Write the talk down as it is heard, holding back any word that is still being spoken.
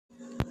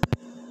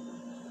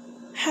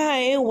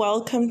Hi,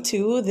 welcome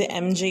to the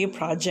MJ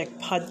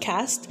Project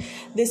podcast.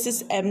 This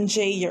is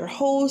MJ, your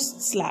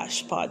host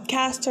slash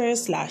podcaster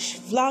slash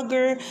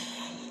vlogger,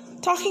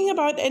 talking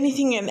about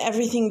anything and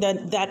everything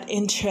that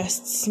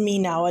interests me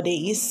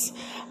nowadays.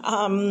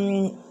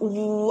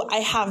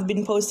 I have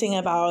been posting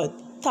about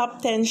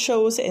top 10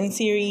 shows and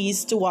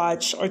series to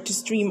watch or to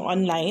stream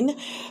online,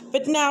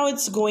 but now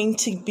it's going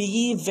to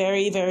be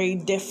very, very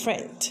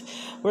different.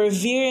 We're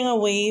veering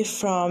away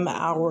from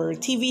our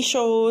TV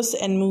shows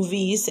and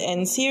movies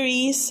and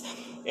series.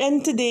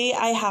 And today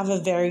I have a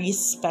very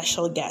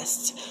special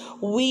guest.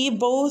 We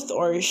both,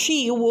 or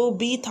she, will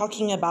be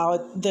talking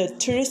about the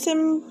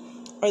tourism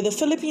or the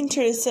Philippine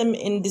tourism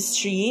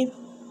industry,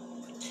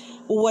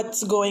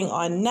 what's going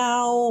on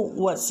now,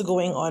 what's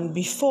going on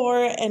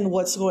before, and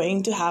what's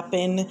going to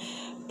happen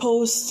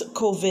post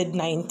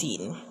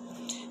COVID-19.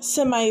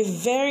 So my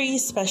very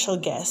special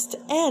guest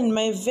and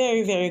my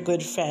very, very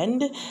good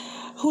friend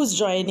who's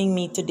joining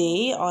me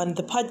today on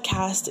the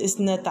podcast is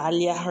Nath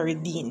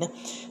Jardin.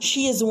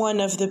 She is one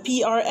of the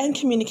PR and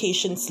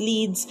communications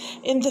leads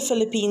in the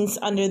Philippines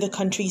under the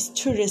country's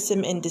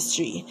tourism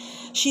industry.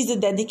 She's a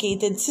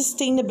dedicated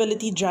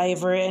sustainability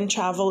driver and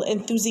travel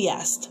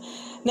enthusiast.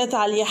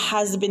 Natalia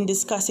has been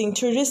discussing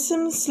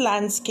tourism's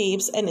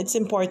landscapes and its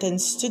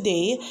importance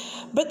today,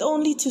 but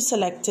only to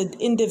selected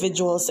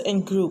individuals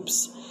and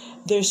groups.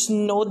 There's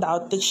no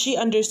doubt that she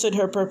understood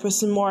her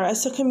purpose more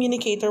as a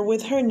communicator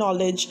with her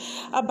knowledge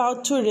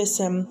about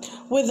tourism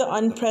with the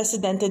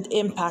unprecedented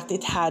impact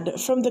it had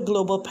from the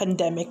global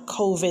pandemic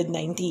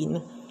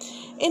COVID-19.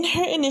 In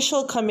her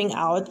initial coming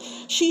out,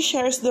 she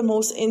shares the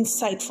most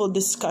insightful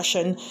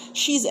discussion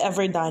she's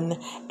ever done,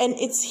 and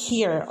it's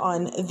here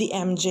on the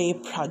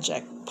MJ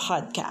Project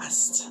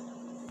podcast.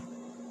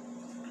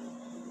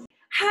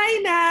 Hi,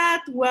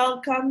 Nat!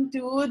 Welcome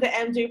to the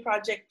MJ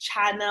Project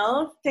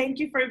channel. Thank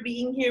you for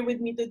being here with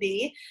me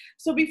today.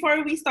 So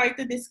before we start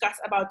to discuss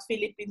about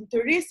Philippine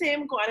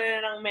tourism, kung ano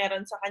na lang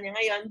meron sa kanya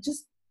ngayon,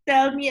 just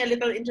tell me a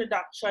little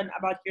introduction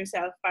about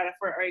yourself para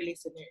for our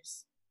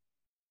listeners.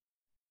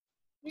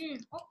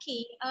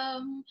 Okay.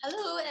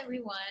 Hello,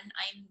 everyone.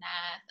 I'm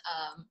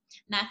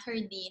Nath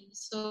Jardin.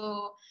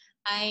 So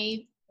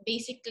I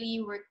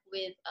basically work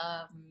with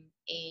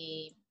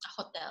a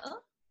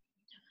hotel.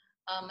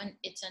 And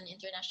it's an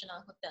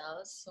international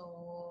hotel.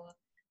 So,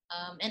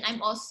 and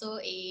I'm also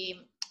a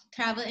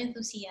travel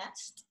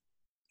enthusiast.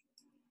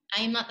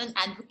 I'm not an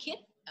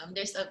advocate.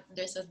 There's a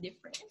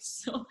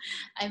difference. So,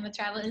 I'm a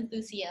travel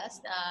enthusiast.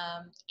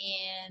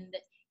 And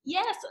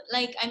yes,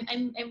 like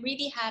I'm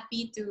really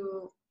happy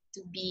to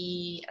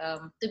be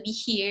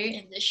here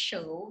in the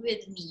show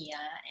with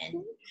Mia,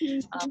 and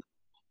it's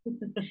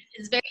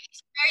very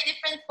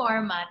different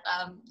format.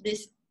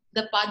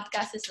 The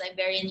podcast is like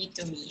very new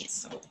to me.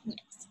 So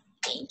yes.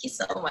 Thank you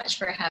so much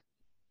for having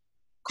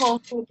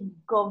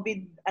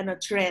COVID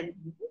trend.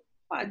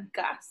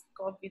 Podcast,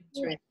 COVID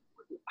trend.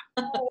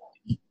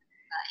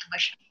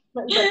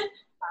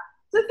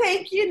 So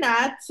thank you,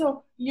 Nat.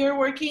 So you're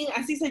working,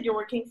 as you said, you're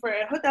working for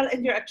a hotel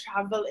and you're a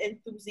travel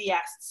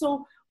enthusiast.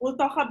 So we'll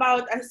talk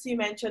about, as you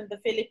mentioned, the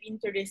Philippine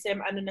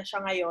tourism, ano na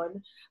siya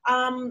ngayon.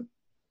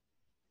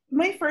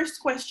 My first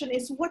question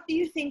is, what do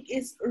you think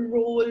is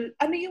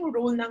ano yung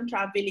role ng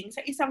traveling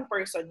sa isang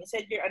person? You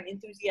said you're an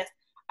enthusiast.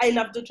 I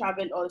love to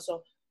travel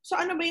also. So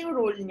ano ba yung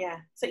role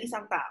niya sa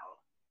isang tao?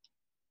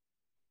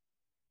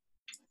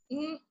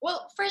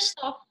 Well,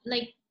 first off,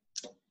 like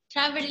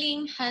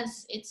traveling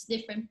has its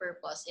different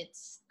purpose. It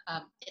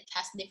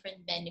has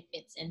different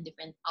benefits and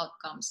different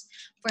outcomes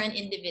for an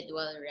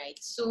individual, right?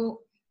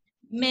 So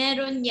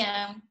meron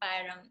yang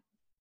parang,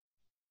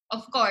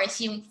 of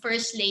course, yung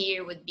first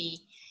layer would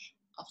be,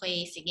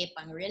 okay, sige,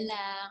 pang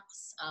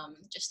relax,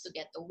 just to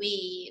get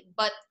away.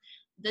 But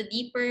the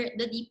deeper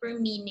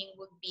meaning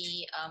would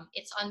be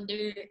it's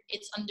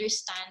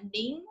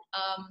understanding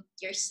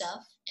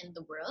yourself and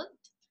the world.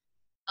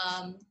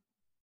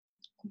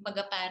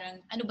 Kumbaga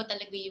parang ano ba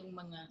talaga yung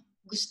mga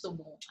gusto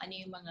mo? Ano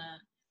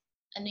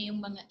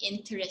yung mga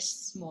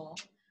interests mo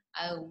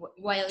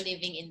while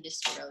living in this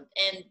world?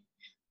 And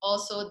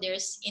also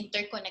there's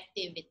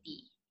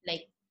interconnectivity.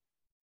 Like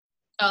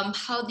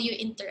how do you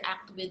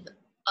interact with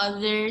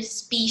other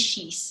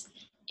species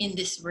in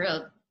this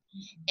world?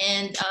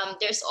 And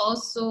there's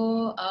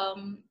also a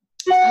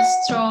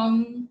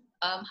strong,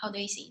 how do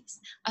I say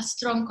this? A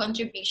strong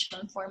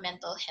contribution for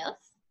mental health.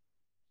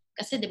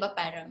 Kasi 'di ba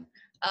parang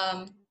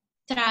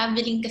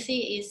traveling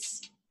kasi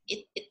is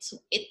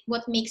it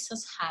what makes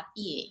us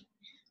happy.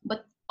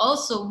 But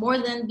also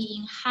more than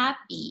being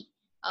happy,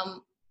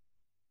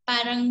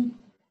 parang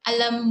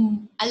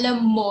alam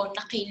mo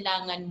na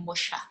kailangan mo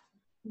siya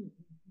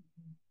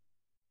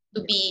to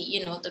be,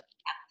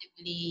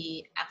 to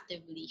be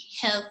actively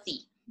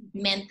healthy.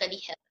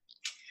 Mentally healthy.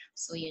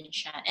 So yun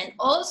siya. And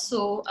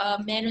also,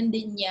 meron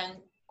din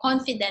yang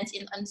confidence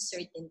in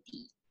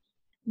uncertainty.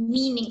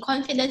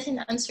 Confidence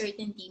in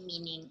uncertainty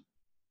meaning,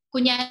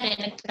 kunyari,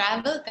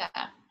 nag-travel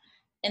ka,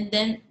 and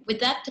then with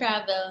that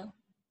travel,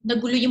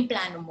 nagulo yung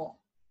plano mo.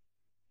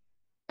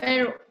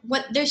 Pero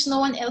there's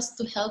no one else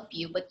to help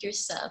you but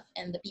yourself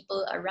and the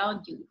people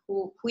around you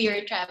who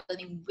you're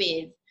traveling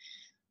with.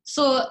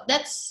 So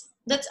that's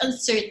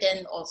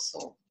uncertain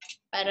also.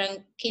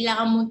 Parang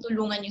kailangan mong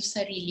tulungan yung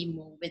sarili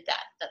mo with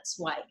that. That's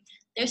why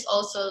there's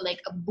also like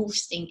a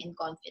boosting in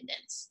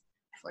confidence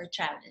for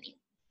traveling.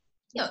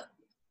 Yeah.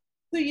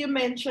 So you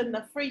mentioned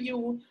na for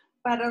you,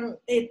 parang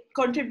it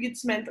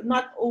contributes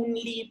not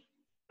only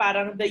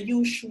parang the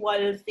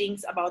usual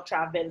things about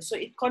travel. So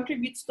it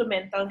contributes to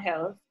mental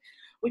health,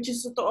 which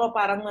is totoo,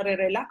 parang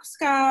nare-relax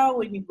ka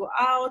when you go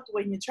out,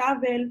 when you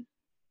travel.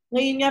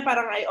 Ngayon nga,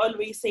 parang I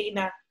always say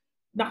na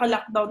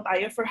naka-lockdown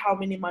tayo for how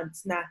many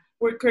months na.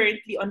 We're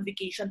currently on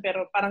vacation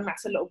pero parang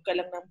nasa loob ka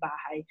lang ng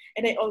bahay.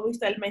 And I always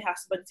tell my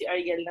husband, si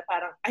Ariel, na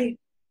parang I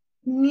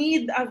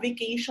need a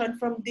vacation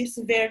from this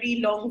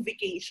very long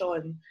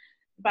vacation.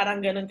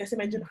 Parang ganun kasi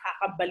medyo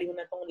nakakabaliw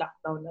na tong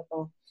lockdown na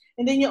to.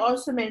 And then you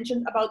also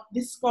mentioned about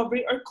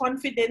discovery or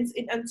confidence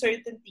in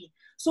uncertainty.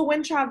 So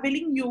when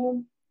traveling,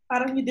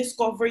 parang you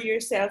discover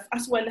yourself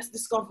as well as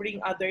discovering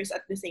others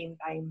at the same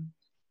time.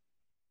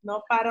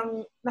 No,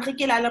 parang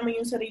nakikilala mo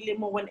yung sarili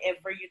mo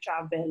whenever you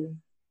travel.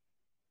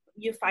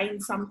 You find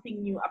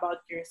something new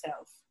about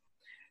yourself.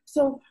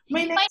 So,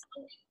 my next...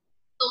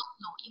 don't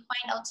know. You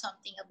find out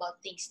something about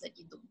things that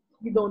you don't know.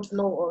 You don't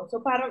know. So,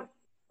 parang,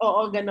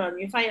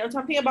 ganon. You find out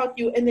something about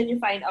you and then you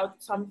find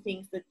out some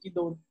things that you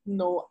don't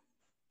know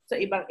sa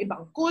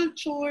ibang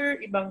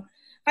culture,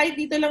 kahit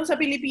dito lang sa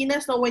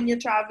Pilipinas, no, when you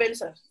travel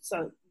sa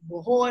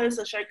Bohol,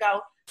 sa Siargao,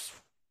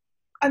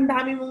 ang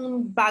dami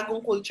mong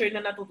bagong culture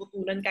na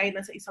natututunan kahit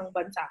nasa isang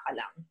bansa ka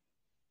lang.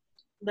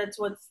 That's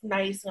what's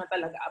nice nga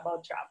talaga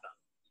about travel.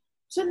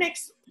 So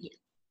next,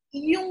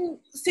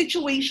 yung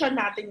situation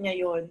natin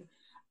ngayon,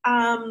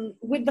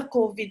 with the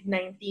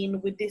COVID-19,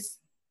 with this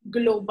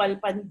global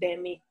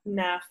pandemic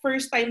na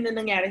first time na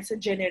nangyari sa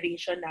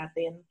generation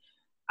natin,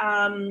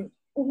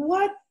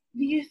 what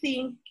do you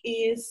think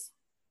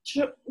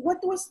what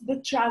was the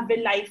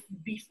travel life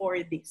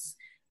before this?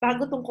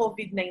 Bago tong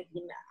COVID-19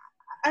 na,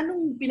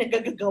 anong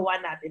pinagagagawa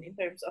natin in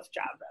terms of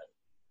travel?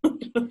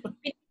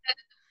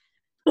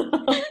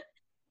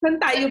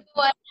 Saan tayo?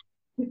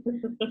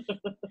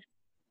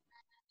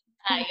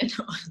 Tayo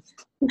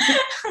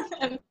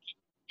noon.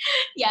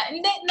 Yeah,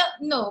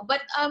 no,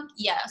 but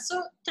yeah.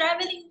 So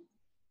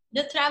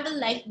the travel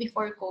life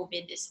before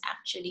COVID is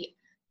actually,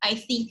 I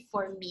think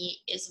for me,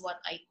 is what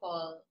I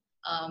call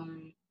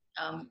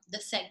the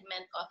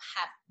segment of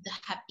the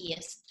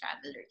happiest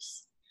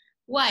travelers.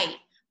 Why?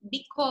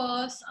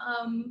 Because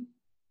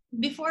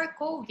before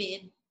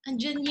COVID,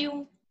 andyan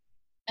yung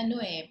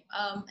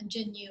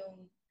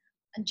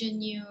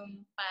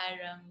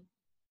parang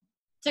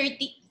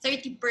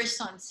 30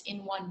 persons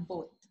in one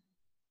boat.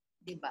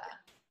 Diba?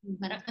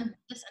 Parang ang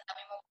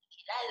dami mo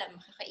makikilala,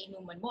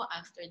 makakainuman mo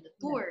after the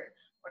tour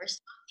or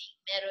something.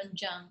 Meron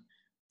dyang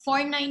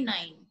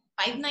 499,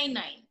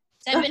 599,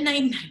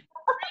 799,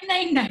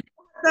 999.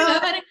 Diba?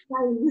 Parang,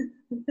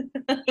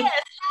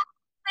 yes,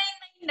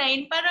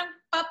 999, parang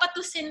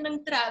papatusin ng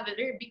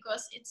traveler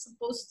because it's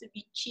supposed to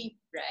be cheap,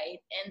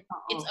 right? And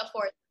it's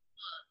affordable.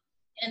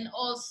 And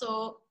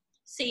also,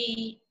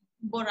 say,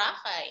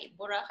 Boracay.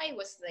 Boracay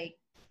was like,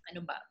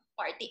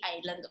 party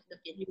island of the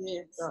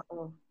Philippines. Yes,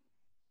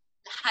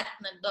 Lahat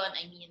nandun.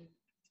 I mean,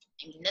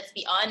 let's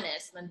be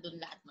honest, nandun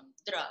lahat ng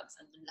drugs,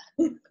 nandun lahat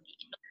ng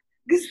pag-iinom.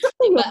 Gusto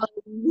ko diba?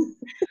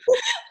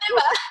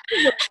 Diba?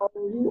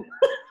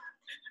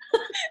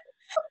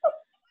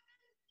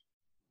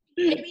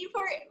 I mean,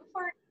 for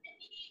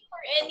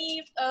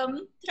any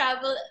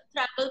travel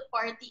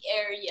party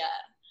area,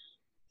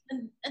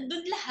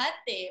 nandun lahat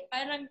eh.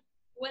 Parang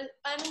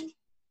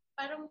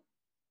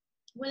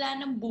wala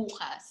nang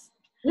bukas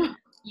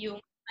yung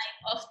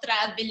type of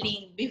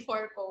traveling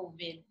before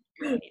COVID.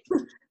 Right?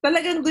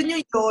 Talagang dun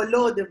yung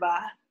YOLO, di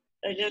ba?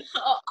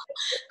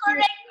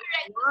 Correct.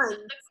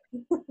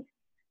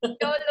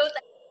 YOLO.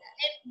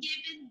 And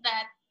given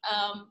that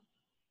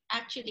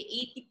actually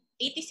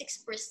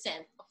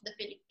 86% of the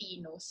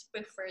Filipinos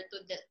prefer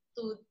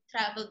to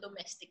travel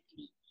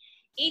domestically,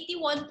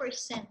 81%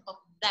 of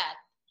that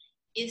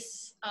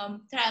is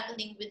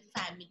traveling with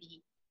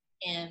family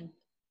and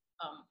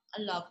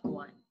a loved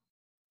one.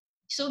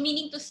 So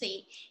meaning to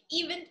say,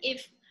 even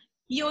if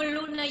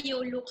YOLO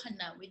ka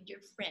na with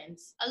your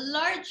friends, a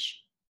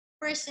large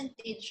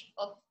percentage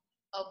of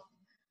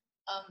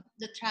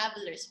the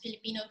travelers,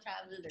 Filipino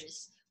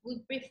travelers,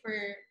 would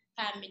prefer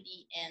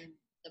family and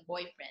the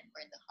boyfriend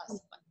or the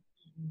husband.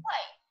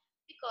 Why?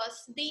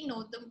 Because they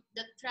know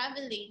the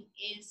traveling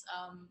is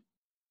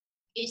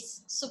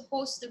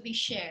supposed to be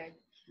shared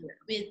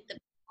with the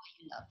people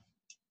you love.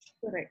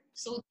 Correct.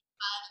 So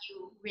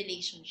value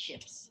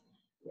relationships.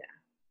 Yeah.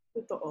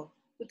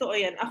 Totoo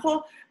yan.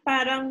 Ako,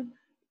 parang,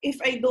 if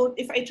I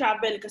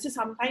travel, kasi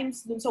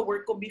sometimes dun sa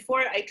work ko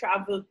before, I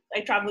traveled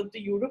to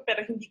Europe,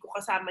 pero hindi ko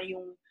kasama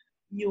yung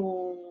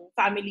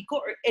family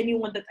ko or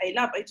anyone that I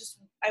love.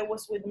 I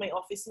was with my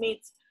office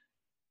mates.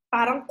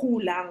 Parang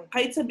kulang.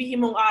 Kahit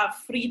sabihin mong,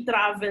 free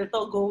travel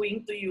to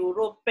going to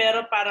Europe,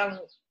 pero parang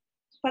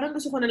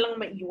gusto ko na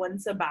lang maiwan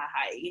sa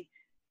bahay.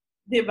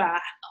 'Di ba?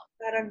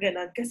 Parang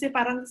ganon. Kasi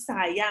parang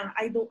sayang.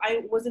 I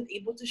wasn't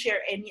able to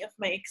share any of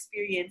my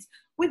experience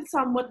with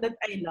someone that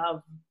I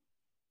love.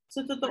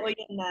 So, totoo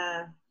yan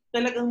na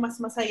talagang mas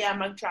masaya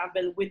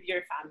mag-travel with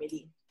your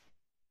family.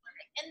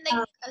 And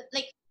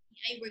like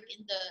I work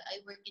in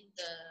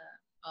the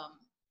um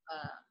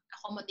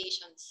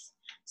accommodations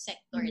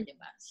sector, Mhm. di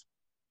ba?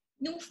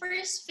 Nung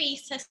first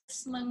phases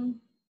ng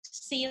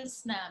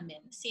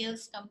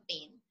sales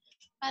campaign,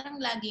 parang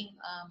laging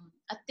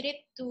a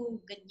trip to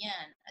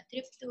ganyan, a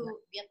trip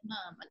to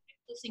Vietnam, a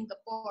trip to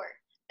Singapore.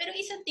 Pero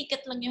isang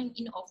ticket lang yung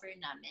in-offer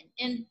namin.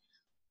 And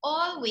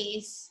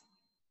always,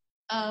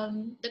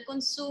 the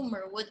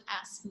consumer would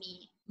ask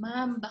me,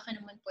 "Ma'am, baka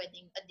naman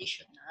pwedeng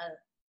additional."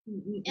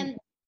 And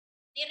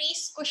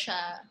ni-raise ko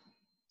siya,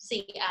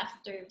 say,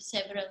 after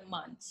several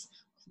months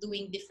of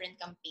doing different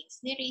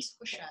campaigns, ni-raise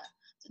ko siya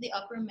to the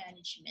upper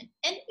management.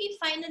 And we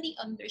finally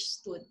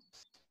understood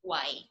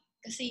why.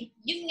 Kasi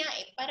yun nga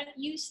parang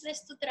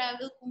useless to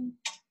travel kung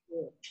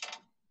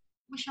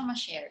mo siya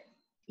ma-share.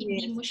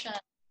 Hindi Yes. mo siya,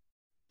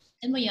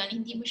 ano mo yan,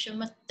 hindi mo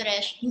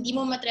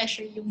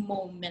ma-treasure yung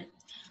moment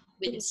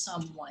with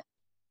someone.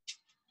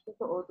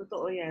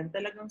 Totoo yan.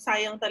 Talagang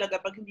sayang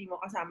talaga pag hindi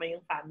mo kasama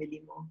yung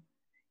family mo.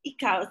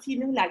 Ikaw,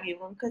 sinong lagi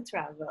mong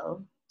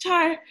ka-travel?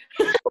 Char!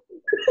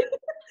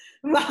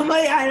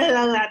 Mamaya na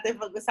lang natin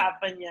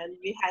pag-usapan yan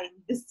behind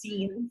the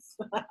scenes.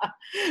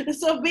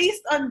 So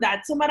based on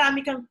that, so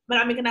marami kang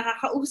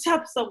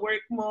nakakausap sa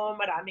work mo,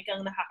 marami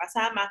kang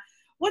nakakasama.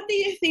 What do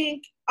you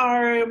think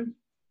are,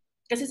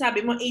 kasi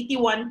sabi mo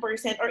 81%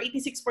 or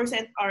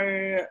 86%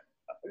 are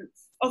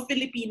of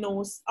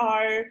Filipinos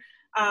are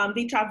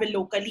they travel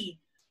locally.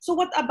 So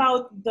what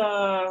about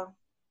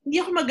hindi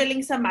ako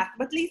magaling sa math,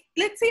 but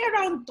let's say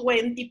around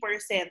 20%.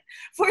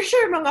 For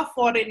sure, mga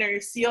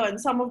foreigners yon.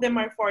 Some of them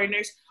are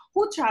foreigners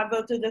who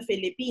travel to the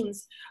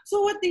Philippines.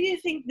 So what do you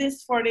think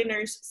these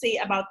foreigners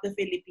say about the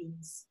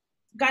Philippines?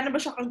 Gaano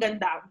ba siya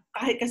kaganda?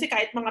 Kasi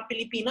kahit mga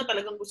Pilipino,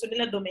 talagang gusto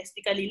nila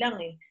domestically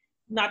lang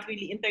not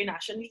really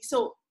internationally.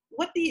 So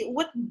what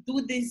do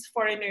these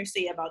foreigners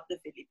say about the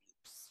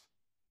Philippines?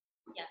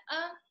 Yeah.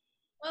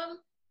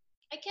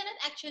 I cannot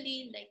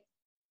actually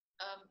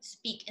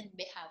speak in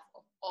behalf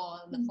of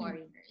all the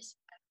foreigners.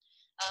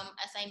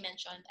 As I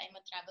mentioned, I'm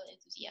a travel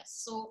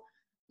enthusiast. So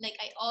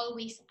I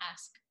always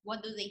ask, what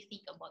do they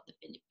think about the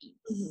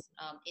Philippines?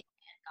 If I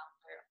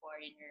encounter a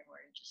foreigner or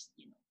just,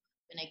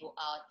 when I go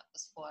out, I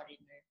was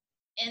foreigner.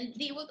 And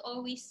they would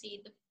always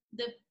say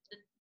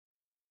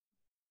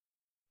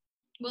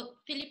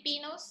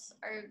Filipinos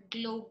are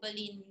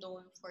globally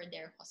known for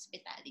their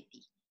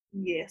hospitality.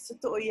 Yes,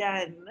 totoo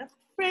yan.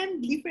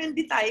 Friendly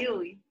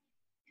tayo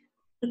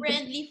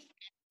Friendly,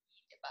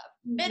 diba?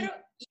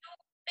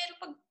 Pero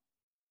pag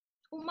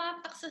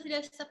umatak sila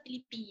sa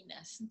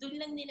Pilipinas,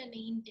 doon lang nila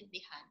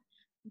naiintindihan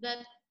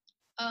that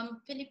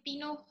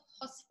Filipino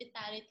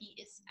hospitality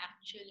is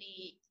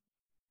actually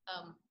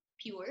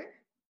pure.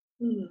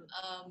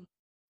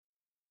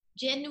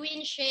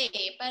 Genuine siya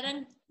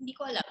Parang, hindi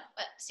ko alam.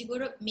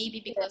 Siguro,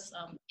 maybe because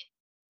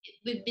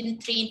we've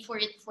been trained for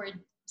it for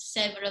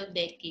several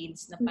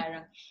decades na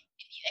parang,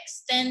 if you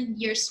extend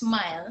your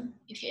smile,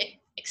 if you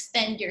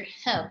extend your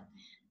help,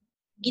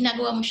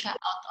 ginagawa mo siya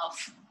out of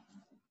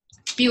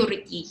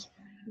purity.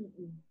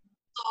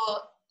 So,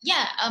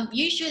 yeah,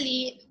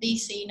 usually, they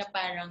say na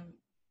parang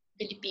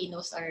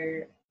Filipinos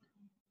are,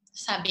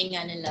 sabi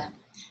nga nila,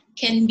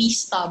 can be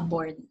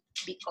stubborn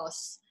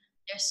because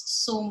there's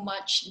so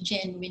much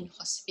genuine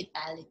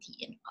hospitality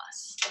in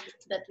us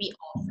that we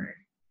offer.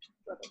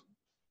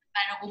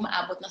 Parang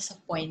umaabot na sa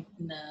point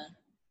na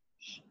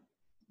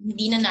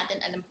hindi na natin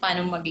alam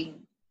paano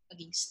maging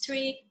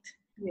strict.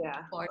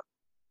 Yeah. Or,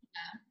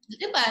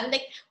 diba?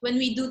 Like, when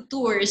we do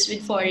tours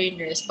with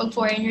foreigners, pag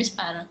foreigners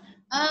parang,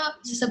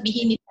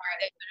 sasabihin ni tour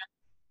guide,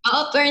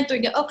 parang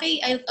tour guide, okay,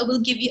 I will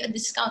give you a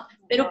discount.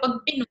 Pero pag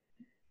Pinoy,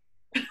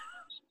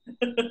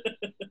 diba?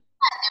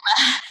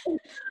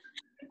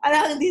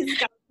 Alam,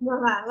 discount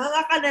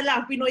nga ka na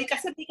lang. Pinoy ka,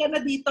 sabi ka na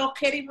dito,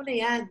 carry mo na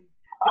yan.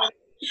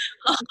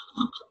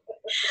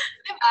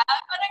 Diba?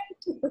 Parang,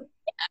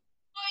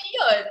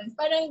 yun.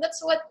 Parang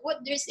that's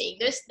what they're saying.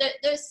 There's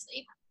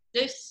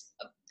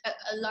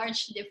a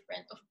large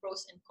difference of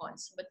pros and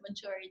cons, but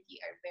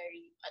majority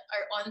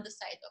are on the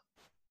side of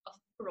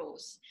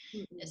pros,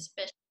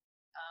 especially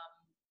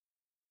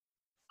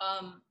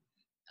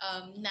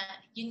na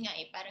yun nga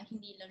parang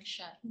hindi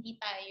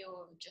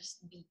tayo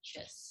just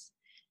beaches.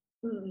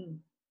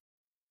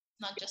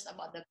 Not just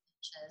about the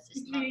beaches.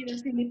 It's not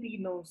just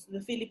Filipinos.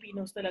 The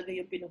Filipinos talaga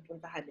yung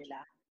pinupuntahan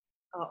nila.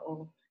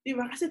 Oo.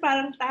 Diba? Kasi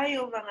parang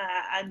tayo, mga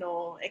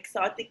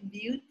exotic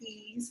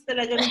beauties,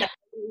 talagang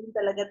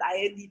talaga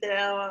tayo dito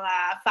na mga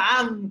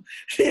fam.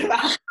 Diba?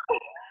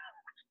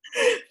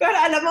 Pero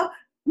alam mo,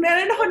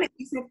 meron ako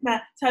naisip na,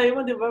 sabi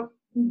mo, diba,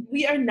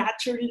 we are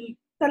naturally,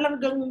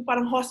 talagang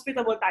parang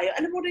hospitable tayo.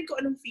 Alam mo rin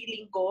kung anong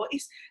feeling ko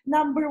is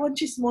number one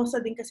chismosa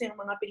din kasi ang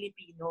mga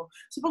Pilipino.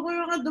 So pag may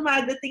mga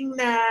dumadating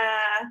na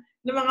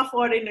mga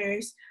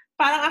foreigners,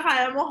 parang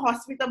akala mo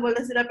hospitable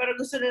na sila pero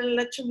gusto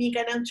nila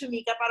tsumika ng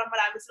tsumika para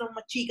marami silang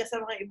machika sa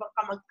mga ibang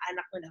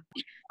kamag-anak nila.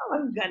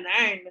 Ang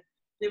ganan.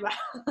 Di ba?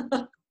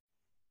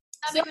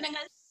 Sabi ko na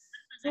nga,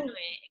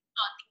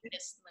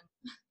 exoticness ng...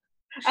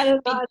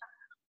 Ano ba?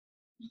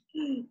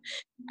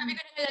 Sabi ko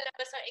na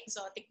nalalabas ang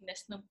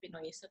exoticness ng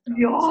Pinoy sa trabaho.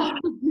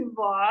 Yun, di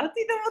ba?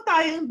 Tignan mo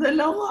tayong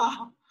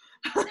dalawa.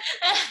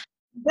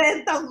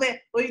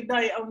 Uy,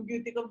 Day, ang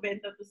beauty ko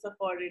benta to sa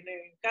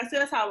foreigner. Kasi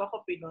asawa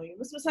ko Pinoy.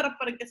 Mas masarap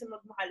pa rin kasi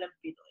magmahal ang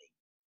Pinoy.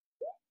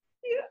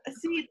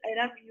 Sweet, I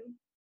love you.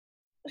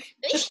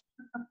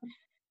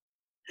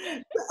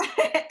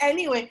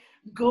 Anyway,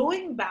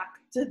 going back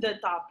to the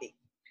topic.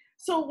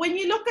 So when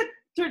you look at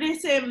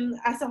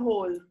tourism as a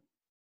whole,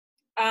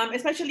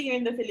 especially here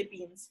in the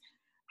Philippines,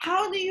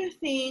 how do you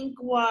think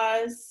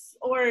I'd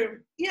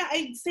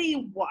say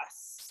was.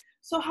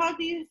 So how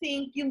do you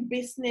think yung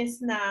business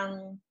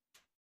ng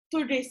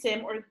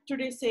tourism,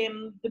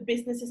 the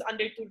businesses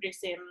under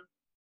tourism,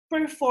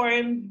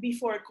 performed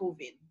before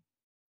COVID?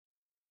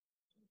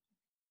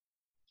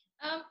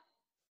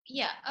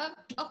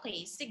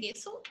 Okay, sige.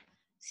 So,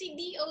 si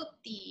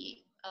DOT,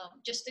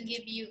 just to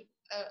give you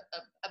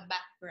a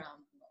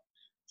background,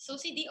 so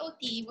si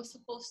DOT was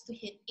supposed to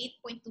hit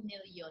 8.2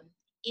 million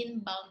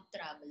inbound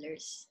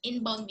travelers.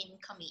 Inbound meaning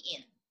coming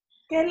in.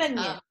 Kailan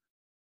yan?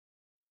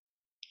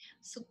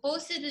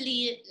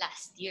 Supposedly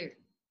last year,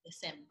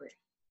 December.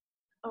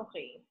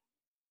 Okay.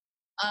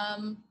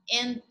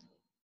 And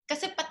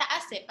kasi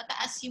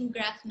pataas yung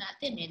graph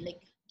natin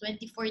like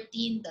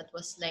 2014 that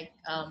was like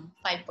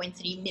 5.3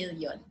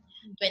 million.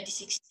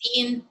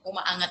 2016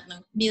 umaangat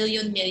ng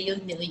million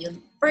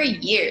per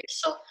year.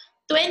 So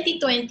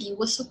 2020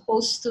 was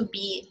supposed to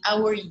be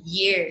our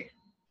year.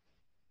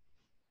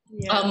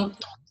 The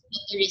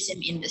tourism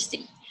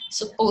industry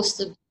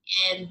supposed to be,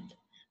 and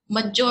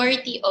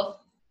majority of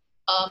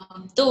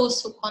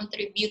those who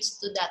contributes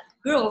to that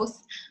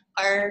growth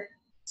are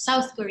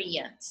South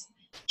Koreans,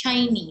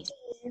 Chinese.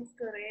 Yes,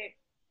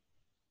 correct.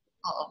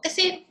 Oo,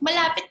 kasi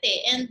malapit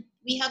and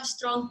we have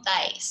strong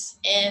ties.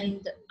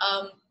 And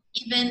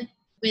even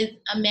with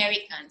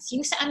Americans,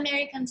 yung sa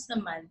Americans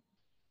naman,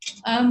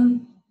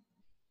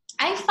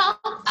 I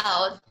found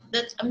out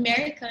that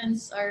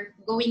Americans are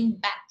going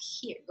back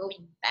here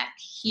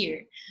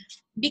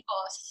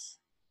because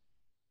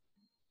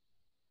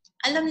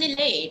alam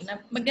nila na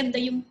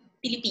maganda yung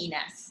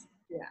Pilipinas.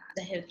 Yeah.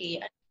 Dahil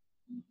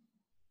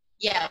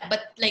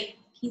but like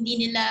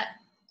hindi nila,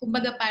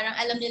 kumbaga parang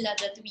alam nila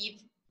that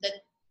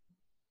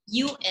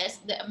US,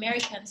 the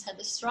Americans had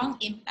a strong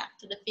impact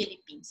to the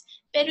Philippines.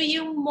 Pero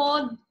yung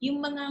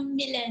mga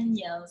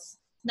millennials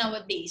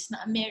nowadays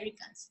na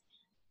Americans,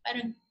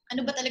 parang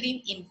ano ba talaga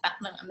yung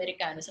impact ng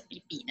Amerikano sa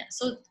Pilipinas?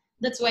 So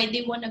that's why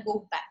they wanna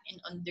go back and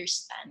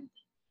understand.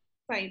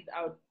 Find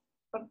out.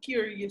 Pag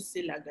curious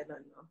sila,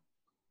 ganun, no?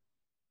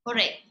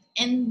 Correct.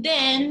 And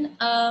then,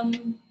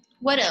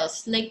 what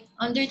else? Like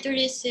under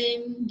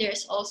tourism,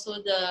 there's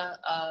also the,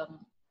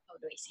 how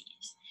do I say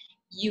this?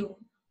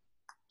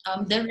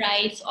 The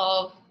rise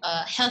of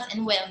health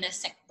and wellness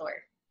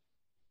sector.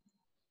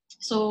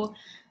 So,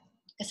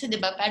 kasi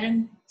diba,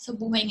 parang sa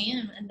buhay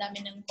ngayon, ang dami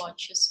ng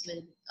conscious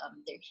with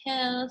their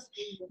health.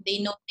 They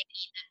know they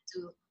needed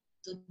to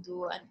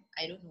do,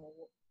 I don't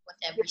know,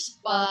 whatever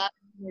spa.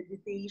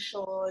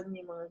 Meditation,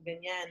 yung mga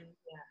ganyan.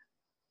 Yeah.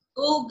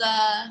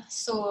 Yoga.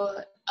 So,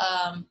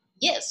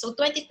 so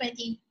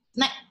 2014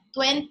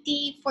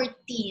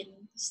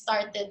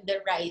 started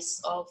the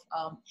rise of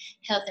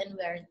health and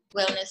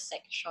wellness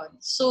section.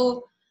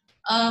 So,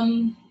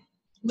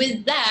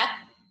 with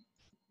that,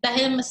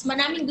 dahil mas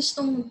maraming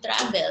gustong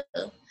travel,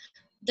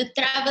 the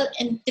travel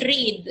and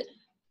trade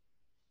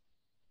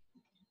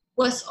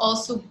was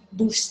also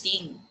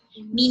boosting.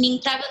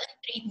 Meaning, travel and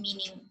trade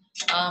meaning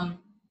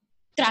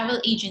travel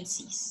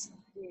agencies,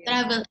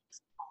 travel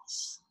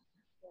expos.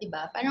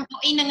 Diba? Parang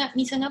OA na nga,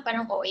 minsan nga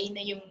parang OA na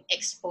yung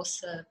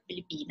expos sa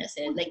Pilipinas.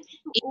 Like,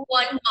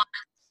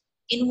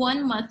 in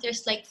one month,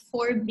 there's like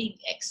 4 big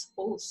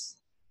expos.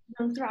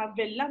 Ng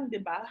travel lang,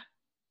 diba?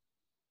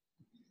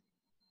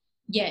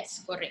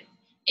 Yes, correct.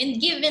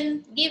 And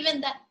given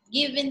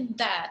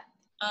that,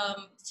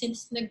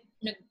 since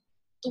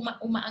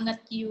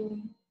umaangat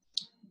yung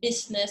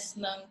business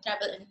ng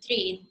travel and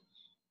trade,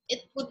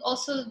 it would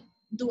also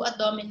do a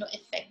domino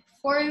effect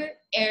for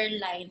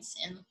airlines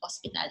and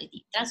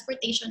hospitality,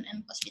 transportation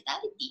and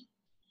hospitality.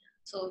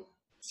 So,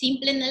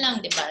 simple na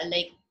lang, di ba?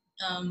 Like,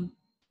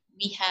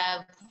 we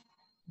have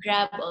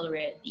Grab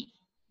already.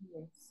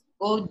 Yes.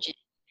 Gojek.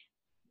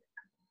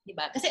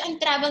 Diba? Kasi ang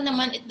travel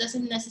naman, it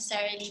doesn't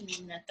necessarily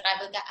mean na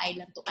travel ka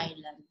island to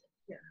island.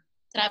 Yeah.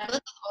 Travel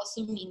can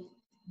also mean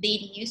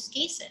daily use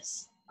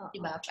cases.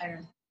 Diba?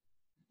 Parang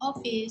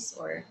office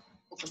or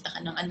pupunta ka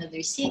ng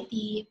another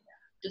city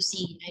to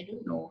see, I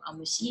don't know, a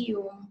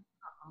museum.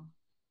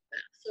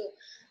 So,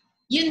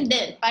 yun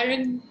din.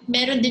 Parang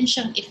meron din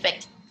siyang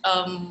effect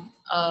on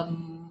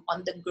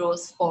the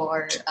growth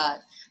for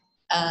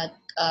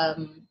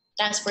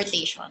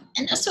transportation.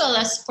 And as well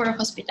as for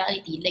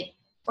hospitality. Like,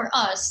 for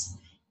us,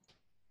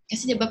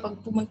 Kasi di ba pag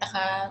pumunta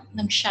ka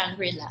ng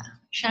Shangri-La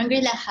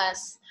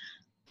has,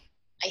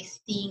 I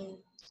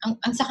think,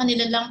 ang sa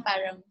kanila lang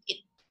parang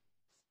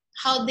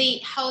how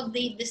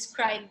they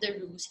describe the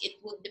rooms, it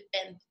would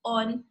depend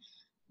on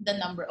the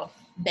number of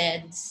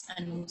beds,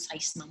 anong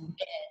size ng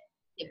bed,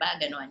 di ba?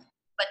 Ganon.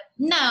 But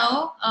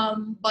now,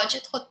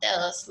 budget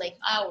hotels like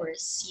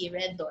ours, see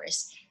Red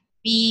Doors,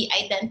 we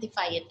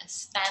identify it as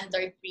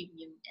standard,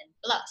 premium, and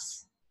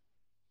plus.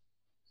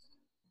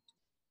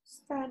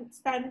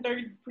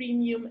 Standard,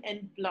 premium,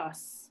 and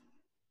plus.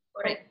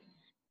 Correct.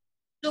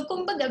 So,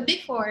 kumbaga,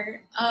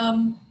 before,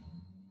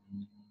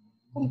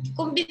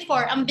 kung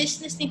before, ang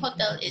business ng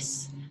hotel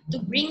is to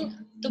bring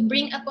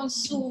a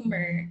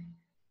consumer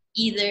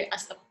either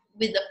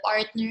with a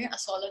partner, a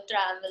solo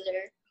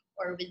traveler,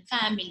 or with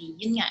family.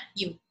 Yun nga,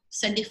 yung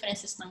sa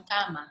differences ng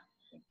kama.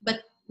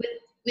 But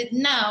with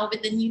now,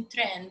 with the new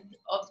trend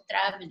of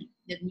traveling,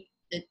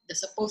 the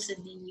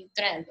supposedly new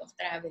trend of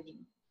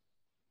traveling,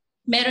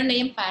 meron na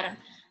yung parang,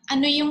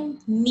 ano yung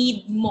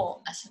need mo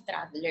as a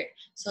traveler?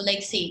 So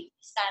like say,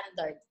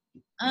 standard,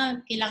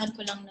 kailangan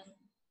ko lang ng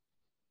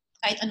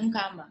kahit anong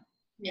kama.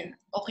 Yan,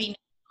 okay na.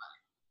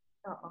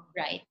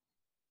 Right?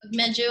 Pag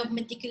medyo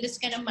meticulous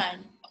ka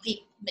naman,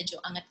 okay, medyo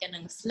angat ka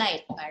ng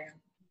slight. Parang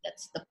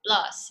that's the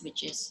plus,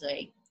 which is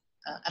like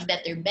a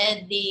better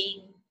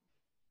bedding,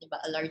 diba,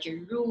 a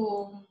larger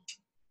room.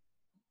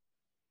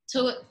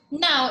 So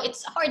now,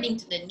 it's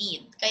according to the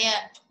need.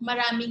 Kaya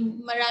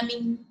maraming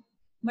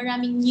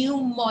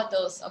new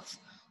models of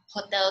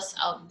hotels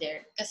out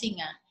there. Kasi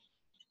nga,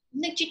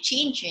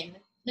 nag-change yung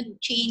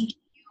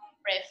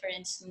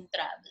preference ng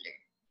traveler.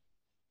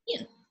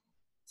 Yun.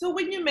 So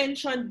when you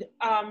mentioned,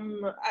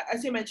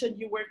 as you mentioned,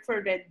 you work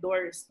for Red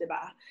Doors, di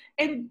ba?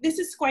 And this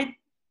is quite,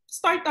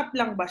 startup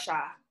lang ba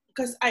siya?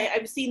 Because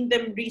I've seen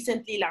them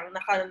recently lang,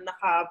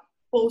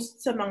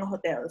 naka-post sa mga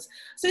hotels.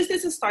 So is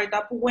this a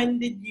startup? When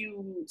did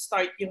you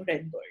start yung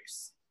Red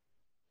Doors?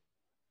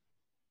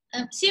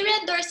 Si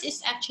Red Doors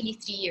is actually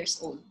 3 years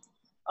old.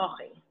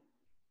 Okay.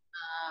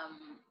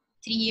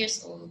 3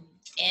 years old.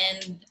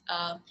 And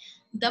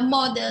the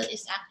model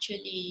is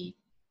actually,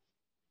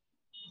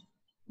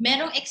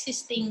 merong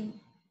existing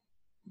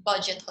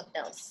budget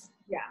hotels.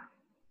 Yeah.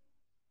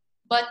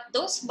 But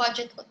those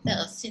budget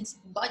hotels, since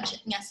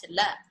budget nga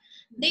sila,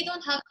 they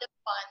don't have the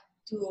fund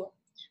to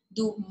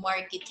do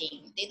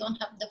marketing. They don't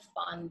have the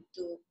fund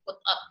to put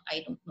up,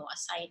 I don't know,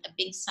 a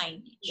big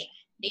signage. Yeah.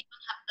 They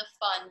don't have the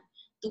fund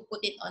to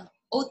put it on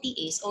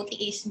OTAs.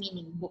 OTAs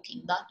meaning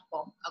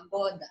Booking.com,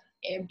 Agoda,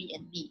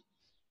 Airbnb.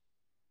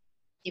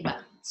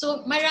 Diba?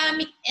 So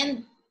marami,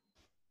 and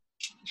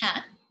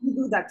you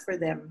do that for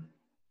them.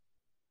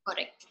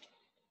 Correct.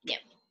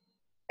 Yeah.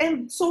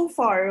 And so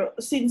far,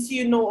 since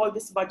you know all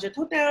these budget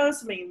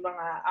hotels, may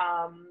mga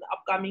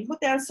upcoming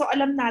hotels, so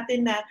alam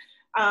natin na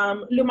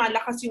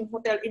lumalakas yung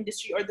hotel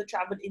industry or the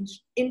travel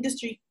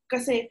industry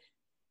kasi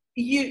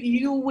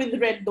you with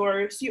Red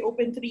Doors, you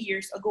opened 3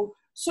 years ago.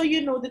 So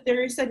you know that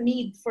there is a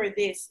need for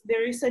this.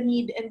 There is a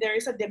need and there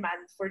is a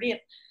demand for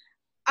it.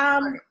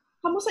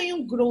 Kamusta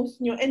yung growth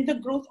nyo and the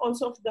growth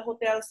also of the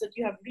hotels that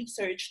you have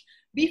researched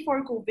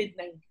before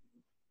COVID-19?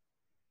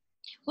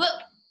 Well,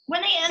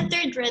 when I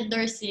entered Red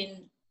Doors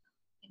in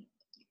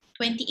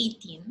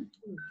 2018,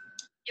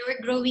 they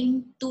were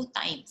growing 2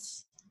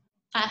 times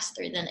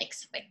faster than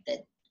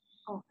expected.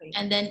 Okay.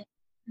 And then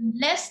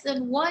less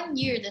than 1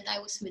 year that I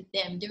was with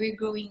them, they were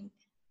growing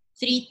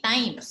 3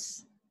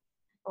 times.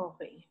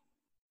 Okay.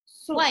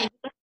 So, why?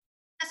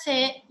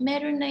 Kasi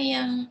meron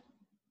ng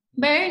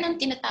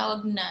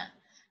tinatawag na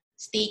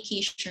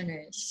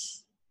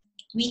staycationers,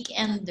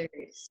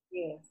 weekenders.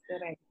 Yes,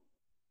 correct.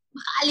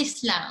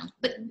 Makaalis lang.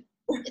 But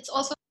it's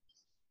also,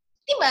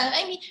 diba?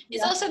 I mean,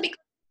 it's also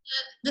because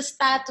the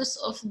status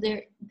of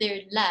their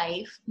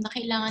life na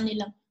kailangan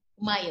nilang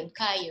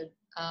kayod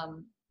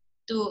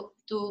to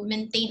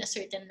maintain a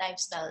certain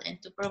lifestyle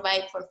and to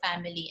provide for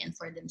family and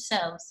for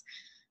themselves.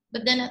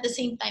 But then at the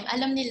same time,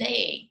 alam nila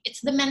it's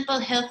the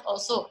mental health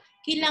also.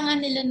 Kailangan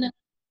nila na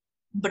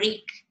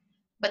break.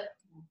 But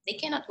they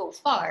cannot go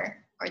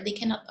far or they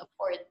cannot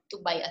afford to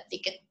buy a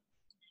ticket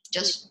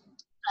just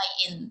fly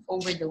in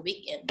over the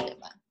weekend,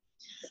 diba?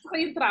 So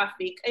yung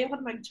traffic, ayoko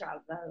na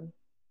mag-travel.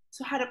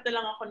 So harap na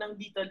lang ako ng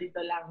dito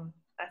lang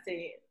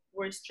kasi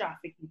worst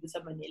traffic dito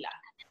sa Manila.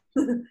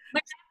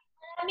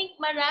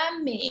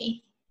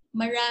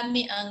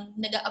 Marami ang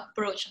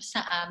nag-approach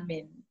sa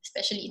amin,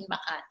 especially in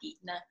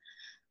Makati, na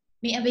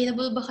may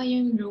available ba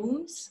kayong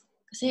rooms?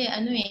 Kasi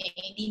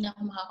hindi na ako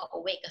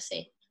makaka-uwi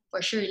kasi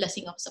for sure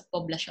lasing ako sa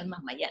poblasyon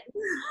mamaya.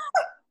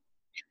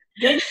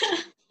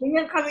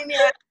 Ganyan kami ni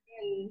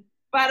Ariel.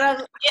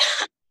 Parang,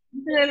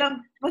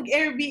 lang,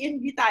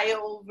 mag-Airbnb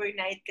tayo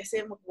overnight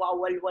kasi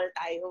magwawalwal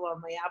tayo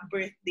mamaya.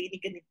 Birthday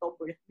ni ganito,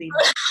 birthday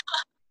ni.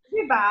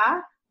 Diba?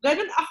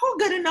 Ganun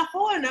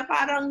ako na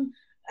parang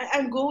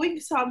I'm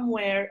going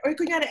somewhere or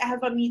kunyari I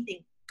have a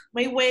meeting.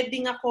 May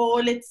wedding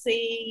ako, let's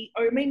say,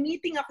 or may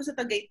meeting ako sa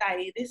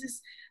Tagaytay. This is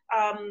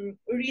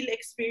real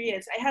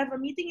experience. I have a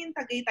meeting in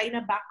Tagaytay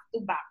na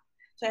back-to-back.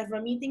 So I have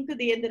a meeting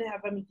today and then I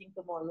have a meeting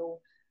tomorrow.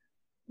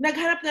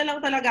 naghanap na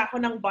lang talaga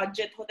ako ng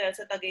budget hotel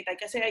sa Tagaytay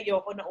kasi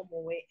ayoko na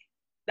umuwi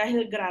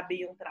dahil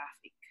grabe yung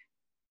traffic.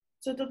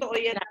 So, totoo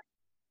yan.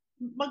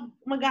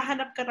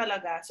 Maghahanap ka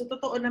talaga. So,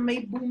 totoo na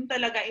may boom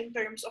talaga in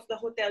terms of the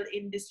hotel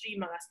industry,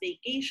 mga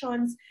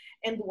staycations,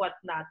 and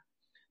whatnot.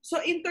 So,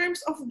 in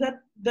terms of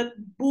that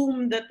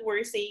boom that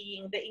we're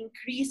saying, the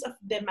increase of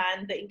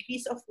demand, the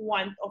increase of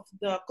want of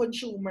the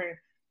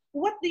consumer,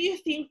 what do you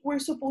think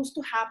were supposed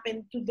to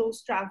happen to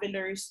those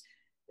travelers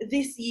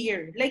this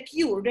year? Like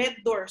you,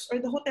 Red Doors, or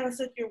the hotels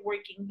that you're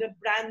working, the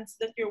brands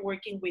that you're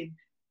working with,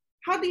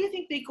 how do you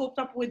think they coped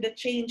up with the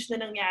change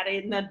na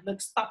nangyari na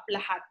nag-stop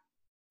lahat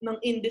ng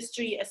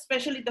industry,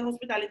 especially the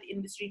hospitality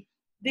industry,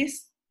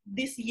 this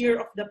year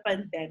of the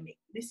pandemic,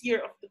 this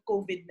year of the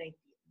COVID-19?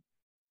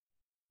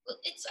 Well,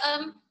 it's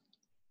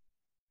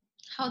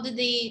how do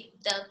they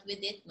dealt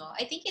with it? No,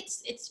 I think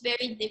it's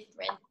very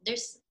different.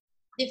 There's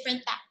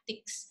different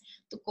tactics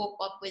to cope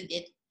up with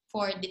it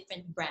for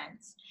different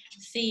brands.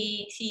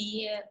 See,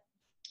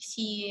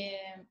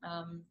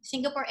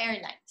 Singapore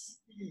Airlines.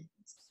 Mm-hmm.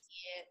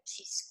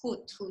 Si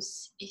Scoot,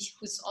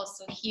 who's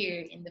also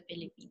here in the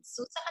Philippines.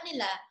 So sa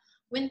kanila,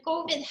 when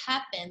COVID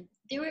happened,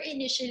 they were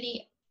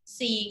initially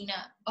saying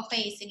na,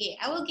 okay, sige,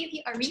 I will give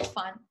you a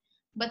refund,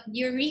 but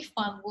your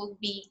refund will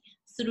be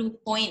through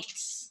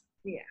points.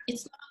 Yeah.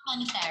 It's not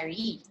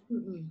monetary.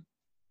 Mm-hmm.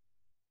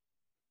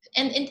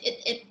 And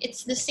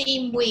it's the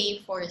same way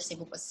for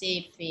Cebu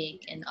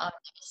Pacific and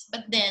others.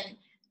 But then,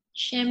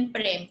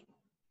 syempre,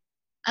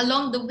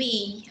 along the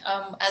way,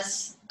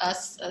 as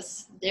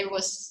there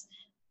was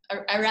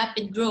a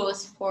rapid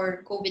growth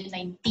for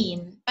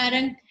COVID-19,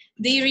 parang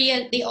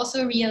they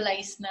also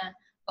realized na,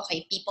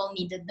 okay, people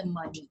needed the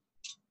money.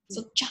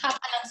 So, tsaka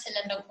pa lang sila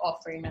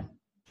nag-offer ng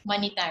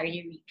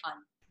monetary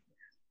refund.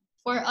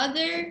 For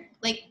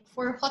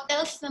for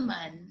hotels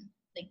naman,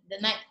 like the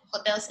night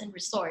hotels and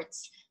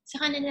resorts, sa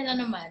kanila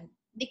naman,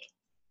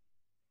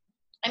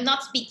 I'm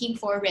not speaking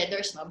for Red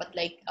Doors, no, but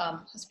like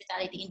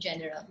hospitality in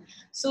general.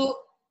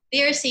 So,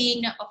 they're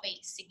saying na, okay,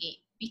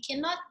 sige, we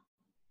cannot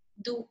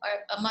do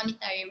a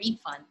monetary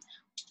refund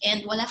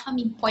and wala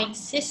kaming point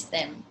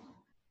system.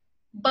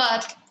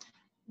 But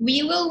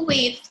we will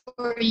wait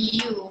for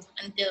you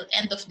until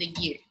end of the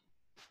year.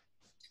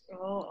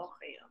 Oh,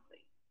 okay.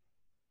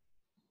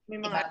 May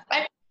mga...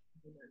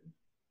 Diba?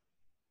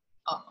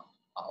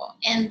 Oo.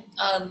 And,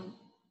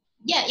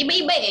 yeah,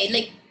 iba-iba eh.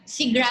 Like,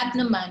 si Grab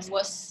naman,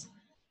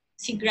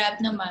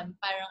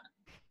 parang,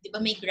 di ba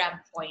may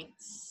Grab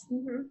points?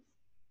 Mm-hmm.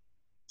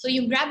 So,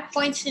 yung Grab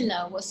points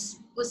nila was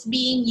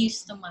being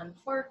used naman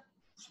for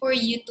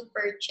you to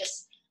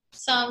purchase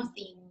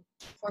something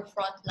for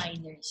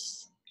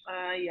frontliners.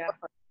 Yeah,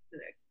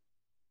 correct.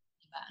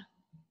 Diba?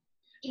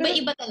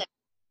 Iba-iba talaga.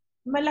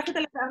 Malaki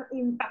talaga ang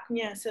impact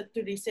niya sa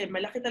tourism.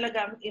 Malaki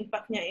talaga ang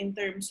impact niya in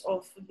terms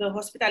of the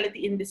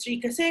hospitality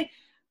industry kasi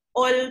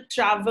all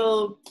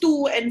travel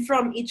to and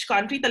from each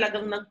country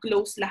talagang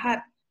nag-close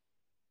lahat.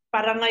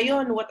 Para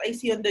ngayon, what I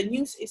see on the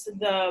news is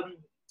the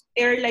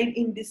airline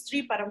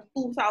industry, parang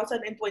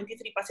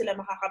 2023 pa sila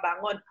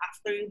makakabangon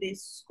after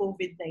this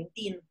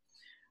COVID-19.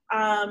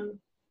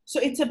 So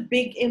it's a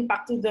big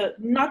impact to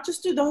not just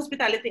to the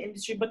hospitality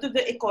industry, but to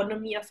the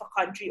economy of a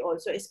country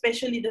also,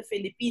 especially the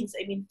Philippines.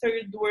 I mean,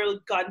 third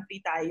world country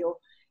tayo.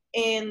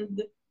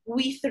 And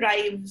we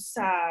thrive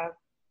sa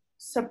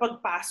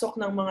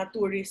pagpasok ng mga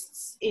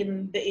tourists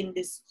in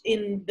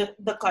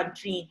the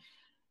country.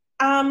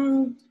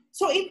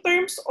 So in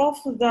terms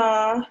of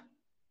the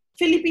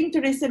Philippine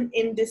tourism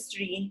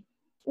industry,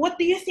 what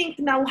do you think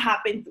now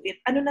happened to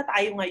it? Ano na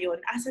tayo ngayon?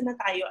 Asa na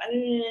tayo? Ano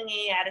na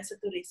nangyayari sa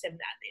tourism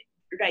natin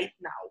right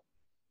now?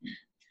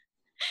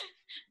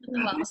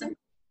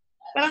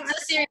 Parang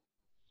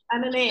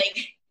ano na eh.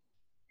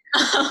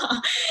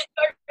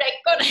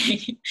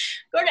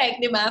 Correct,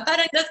 di ba?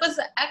 Parang that was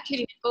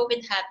actually, when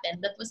COVID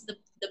happened, that was the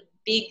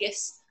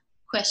biggest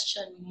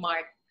question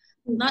mark.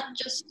 Not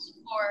just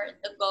for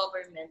the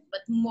government,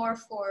 but more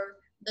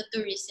for the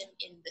tourism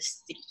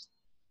industry.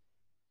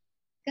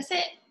 Kasi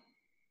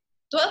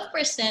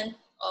 12%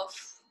 of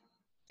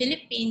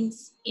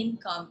Philippines'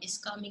 income is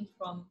coming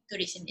from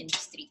tourism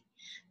industry.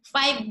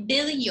 $5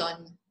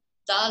 billion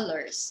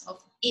of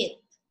it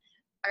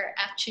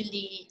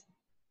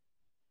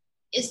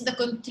is the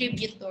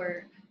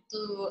contributor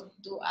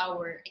to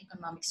our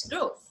economics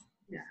growth.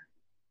 Yeah.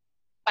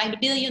 $5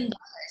 billion.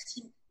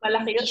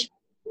 Malaki yun. $5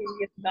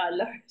 billion.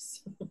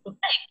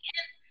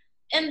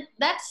 And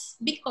that's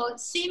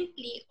because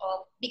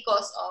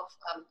of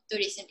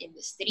tourism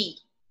industry.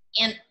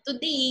 And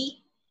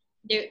today,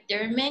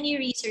 there are many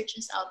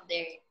researchers out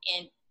there,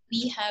 and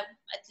we have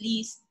at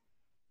least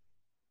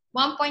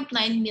 1.9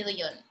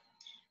 million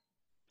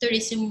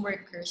tourism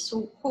workers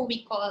who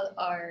we call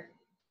are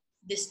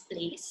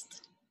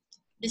displaced.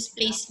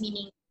 Displaced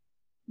meaning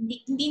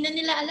hindi na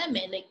nila alam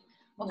eh. Like,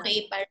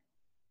 okay,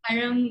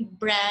 parang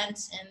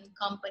brands and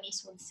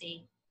companies would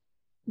say,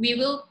 we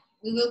will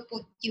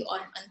put you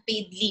on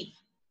unpaid leave.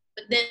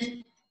 But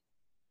then,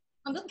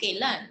 hanggang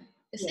kailan?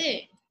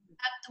 Kasi you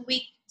have to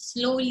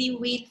slowly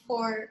wait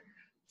for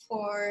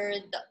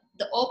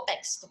the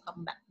OPEX to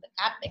come back, the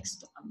capex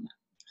to come back.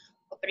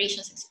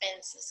 Operations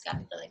expenses,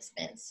 capital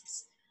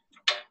expenses.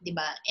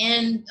 Diba?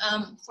 And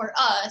for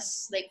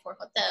us, like for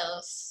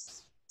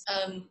hotels,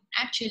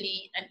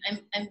 actually,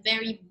 I'm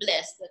very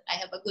blessed that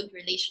I have a good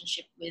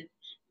relationship with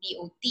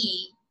DOT.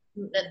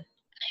 That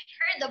I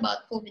heard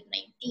about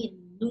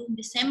COVID-19 noong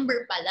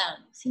December pa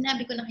lang.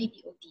 Sinabi ko na kay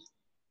DOT,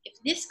 if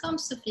this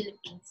comes to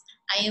Philippines,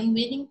 I am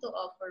willing to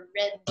offer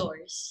red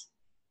doors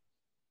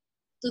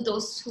to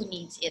those who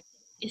needs it.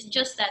 It's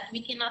just that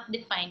we cannot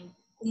define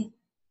kung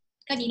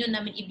kanino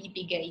namin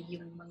ibibigay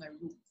yung mga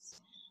rooms.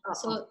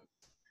 So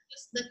it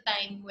was the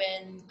time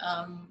when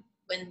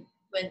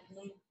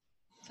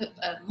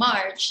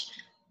March,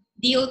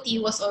 DOT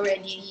was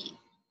already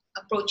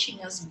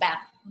approaching us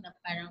back na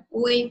parang,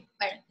 uy,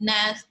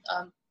 Nath,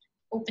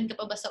 open ka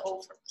pa ba sa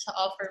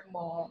offer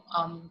mo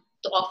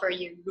to offer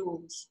your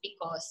rooms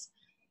because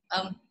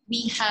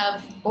we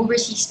have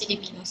overseas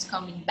Filipinos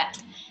coming back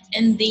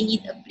and they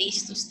need a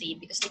place to stay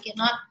because they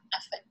cannot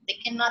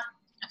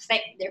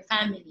affect their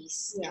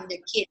families and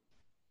their kids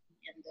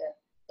and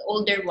the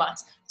older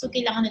ones. So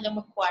kailangan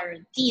nilang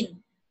mag-quarantine.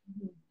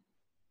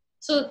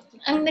 So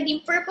ang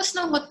naging purpose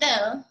ng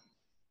hotel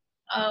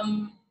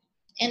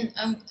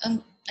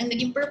ang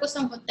naging purpose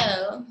ng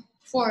hotel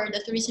for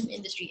the tourism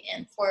industry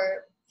and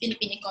for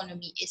Philippine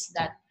economy is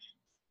that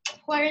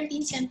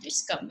quarantine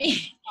centers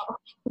kami.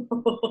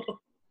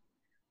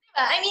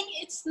 I mean,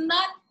 it's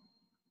not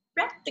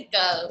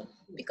practical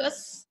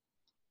because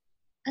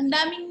ang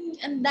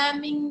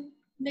daming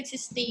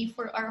nagsistay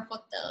for our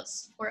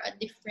hotels for a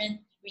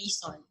different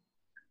reason.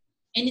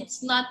 And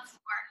it's not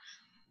for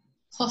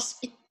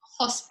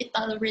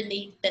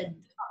hospital-related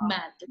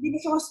matter. Hindi na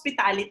siya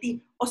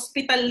hospitality.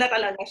 Hospital na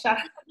talaga siya.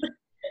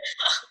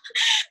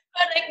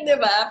 Correct,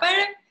 diba?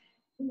 Parang,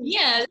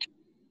 yeah,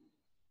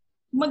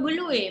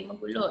 magulo.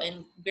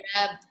 And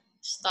Grab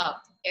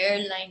stop.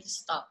 Airline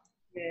stop.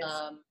 Yes.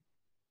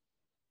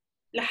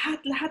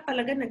 Lahat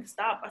talaga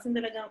nag-stop. As in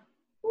talagang,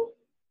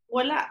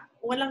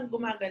 walang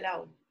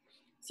gumagalaw.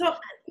 So,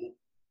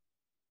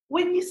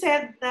 when you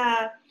said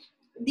na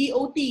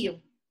DOT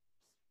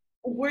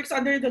works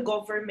under the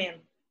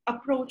government,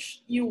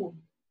 approached you,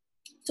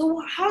 so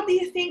how do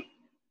you think,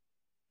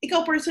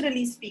 ikaw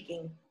personally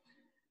speaking,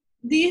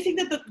 do you think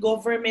that the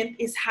government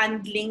is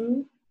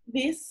handling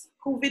this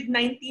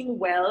COVID-19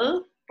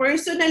 well?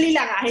 Personally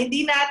lang,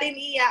 hindi natin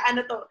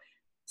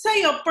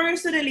sa'yo,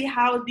 personally,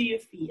 how do you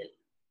feel?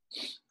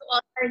 To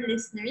all our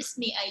listeners,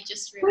 may I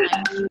just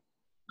remind you,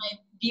 my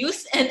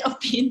views and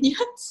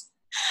opinions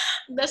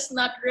does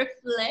not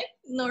reflect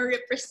nor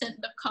represent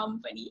the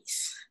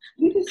companies.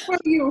 This is for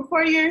you,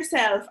 for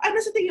yourself. Ano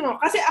sa tingin mo?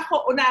 Kasi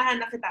ako,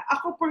 unahan na kita.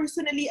 Ako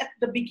personally, at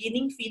the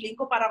beginning, feeling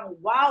ko parang,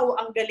 wow,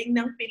 ang galing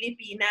ng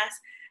Pilipinas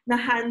na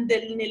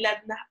handle nila,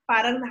 na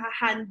parang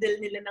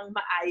nahahandle nila ng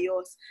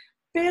maayos.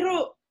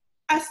 Pero,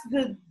 as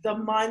the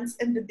months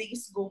and the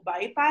days go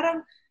by,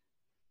 parang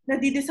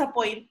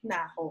nadi-disappoint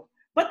na ako.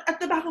 But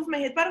at the back of my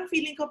head, parang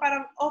feeling ko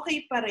parang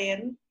okay pa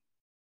rin.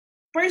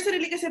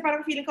 Personally kasi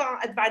parang feeling ko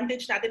ang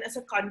advantage natin as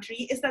a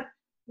country is that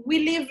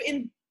we live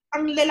in,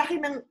 ang lalaki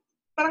ng,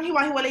 parang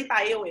hiwa-hiwalay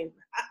tayo eh.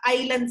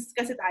 Islands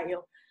kasi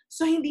tayo.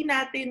 So hindi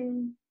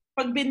natin,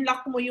 pag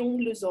binlock mo yung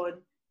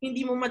Luzon,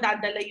 hindi mo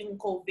madadala yung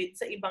COVID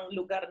sa ibang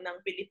lugar ng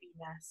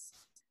Pilipinas.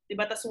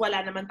 Diba? Tas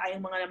wala naman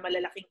tayong mga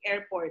malalaking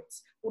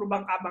airports. Puro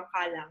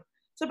bangka-bangka lang.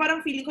 So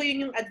parang feeling ko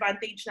yun yung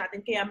advantage natin.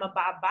 Kaya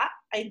mababa,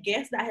 I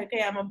guess, dahil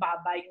kaya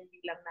mababa yung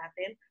bilang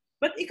natin.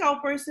 But ikaw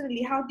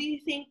personally, how do you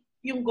think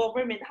yung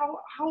government,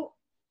 how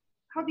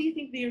do you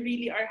think they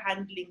really are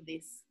handling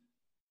this?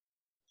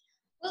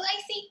 Well, I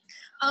think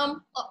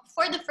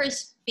for the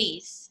first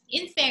phase,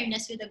 in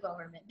fairness with the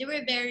government, they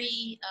were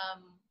very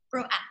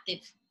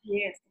proactive.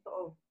 Yes,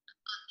 totoo.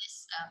 On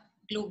this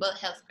global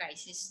health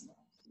crisis.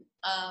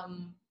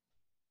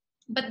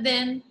 But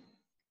then,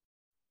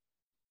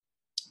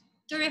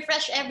 to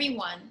refresh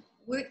everyone,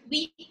 we're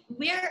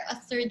a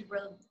third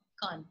world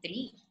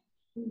country.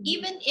 Mm-hmm.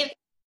 Even if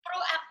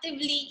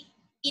proactively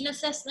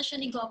inassess na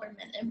siya ni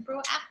government and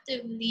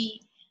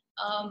proactively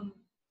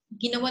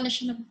ginawa na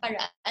siya ng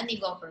paraan ni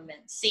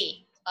government.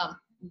 Say,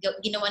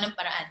 ginawa ng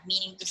paraan,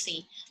 meaning to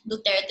say,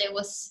 Duterte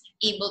was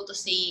able to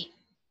say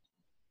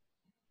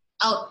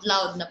out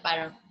loud na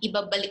parang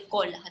ibabalik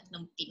ko lahat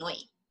ng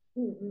Pinoy.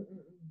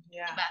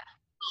 Yeah. Diba?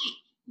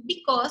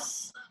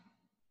 Because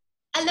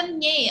alam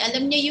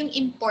niya yung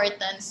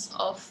importance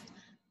of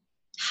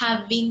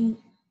having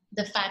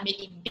the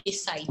family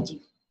beside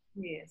you.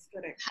 Yes,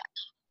 correct.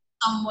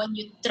 Someone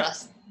you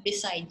trust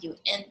beside you.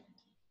 And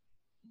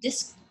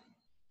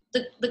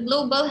the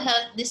global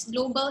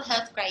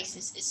health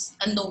crisis is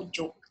a no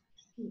joke.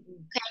 Mm-hmm.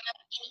 Kaya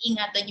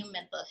iniingatan yung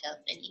mental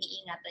health and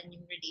iniingatan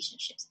yung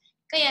relationships.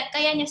 Kaya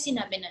niya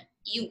sinabi na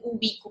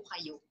iuwi ko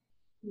kayo.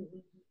 Mm-hmm.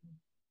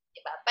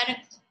 Diba?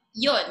 Parang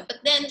yun.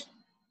 But then,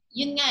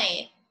 yun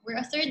nga we're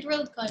a third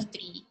world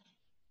country.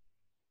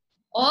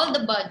 All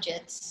the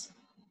budgets,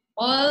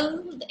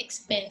 all the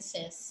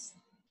expenses,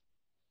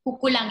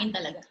 kukulangin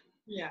talaga.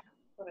 Yeah,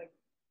 correct.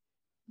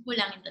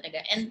 kulangin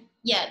talaga. And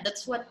yeah,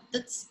 that's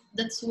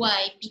why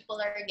people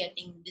are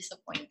getting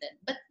disappointed.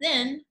 But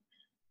then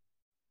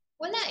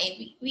wala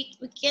eh. We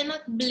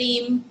cannot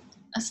blame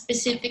a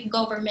specific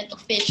government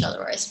official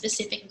or a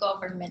specific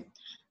government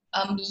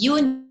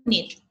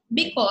unit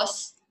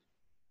because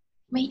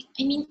I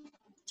mean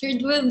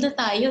third world na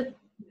tayo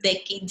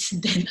decades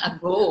then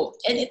ago,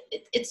 and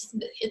it's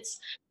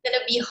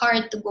gonna be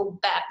hard to go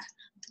back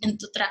and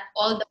to track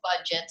all the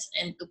budgets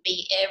and to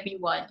pay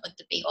everyone or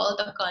to pay all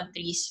the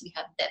countries we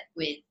have debt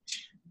with,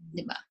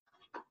 di ba?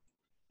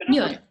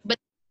 Yun. But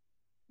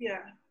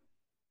yeah,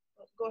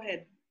 go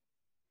ahead.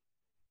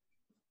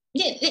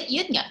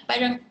 Yun nga,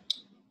 parang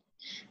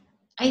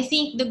I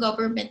think the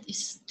government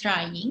is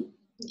trying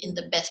in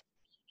the best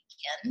we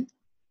can,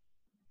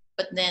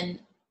 but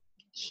then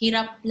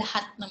hirap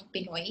lahat ng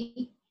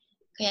Pinoy.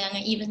 Kaya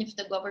nga even if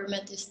the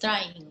government is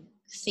trying,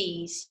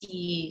 say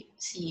si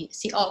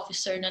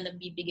officer na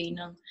nagbibigay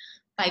ng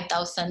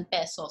 5,000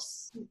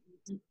 pesos.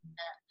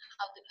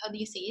 How do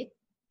you say it?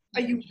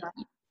 Ayuda.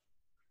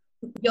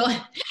 Yun.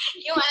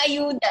 Yung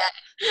ayuda.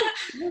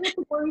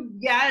 Word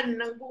yan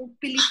ng buong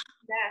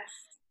Pilipinas.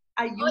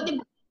 Ayuda. Oh,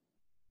 diba?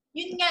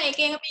 Yun nga eh.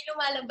 Kaya nga may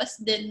lumalabas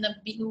din na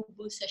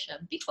binubulsa siya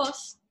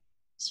because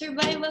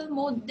survival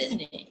mode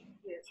din eh.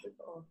 Yes,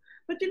 totoo.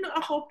 But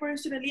ako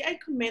personally, I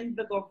commend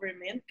the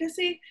government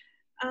kasi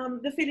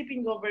the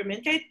Philippine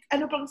government, kahit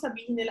ano pang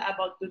sabihin nila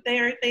about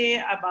Duterte,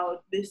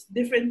 about these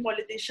different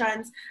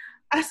politicians,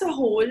 as a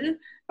whole,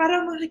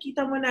 parang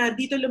makikita mo na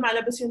dito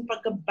lumalabas yung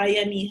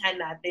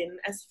pagkabayanihan natin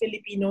as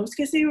Filipinos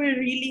kasi we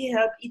really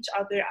help each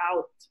other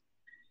out.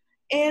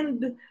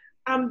 And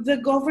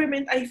the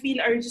government, I feel,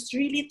 are just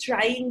really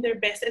trying their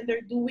best and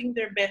they're doing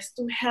their best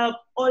to help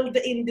all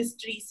the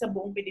industries sa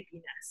buong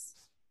Pilipinas.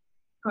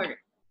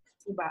 Correct.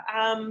 Diba?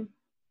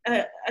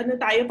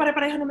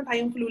 Pare-pareho naman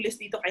tayong clueless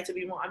dito kahit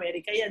sabihin mo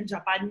Amerika yan,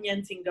 Japan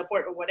yan,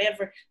 Singapore, or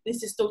whatever.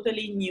 This is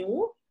totally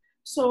new.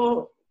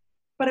 So,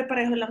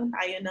 pare-pareho lang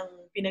tayo ng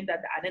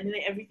pinagdadaanan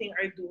and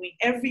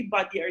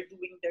everybody are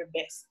doing their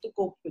best to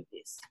cope with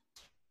this.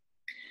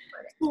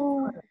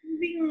 So,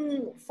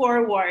 moving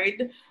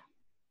forward,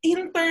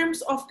 in terms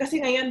of,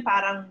 kasi ngayon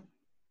parang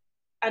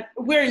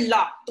we're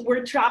locked,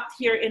 we're trapped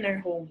here in our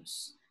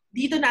homes.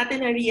 Dito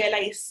natin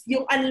na-realize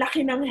yung ang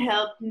laki ng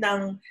help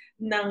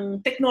ng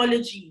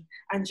technology.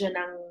 Andiyan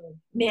ng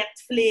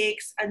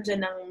Netflix,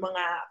 andiyan ng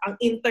ang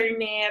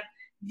internet.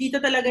 Dito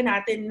talaga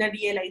natin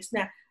na-realize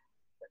na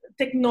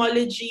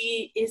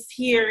technology is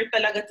here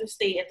talaga to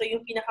stay. Ito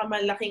yung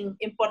pinakamalaking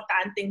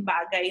importanteng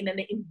bagay na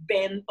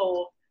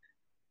na-invento.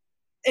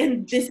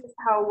 And this is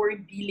how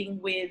we're dealing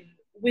with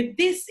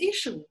this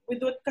issue.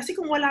 Kasi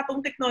kung wala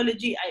tong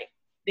technology,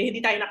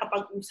 hindi tayo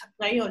nakapag-usap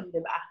ngayon, di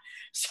ba?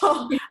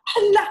 So,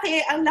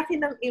 ang laki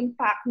ng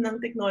impact ng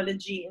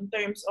technology in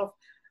terms of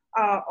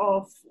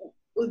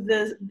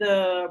the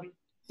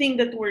thing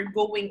that we're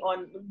going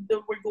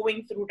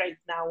through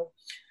right now.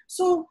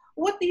 So,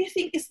 what do you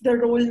think is the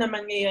role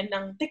naman ngayon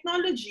ng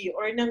technology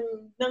or ng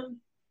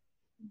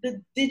the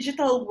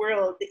digital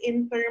world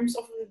in terms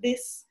of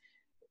this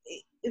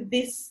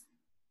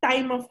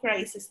time of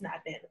crisis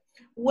natin?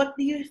 What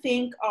do you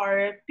think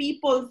are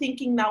people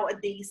thinking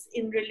nowadays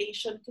in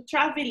relation to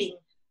traveling?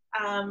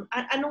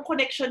 Anong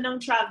connection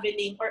ng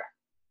traveling or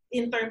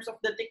in terms of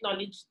the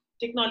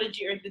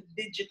technology or the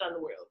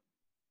digital world?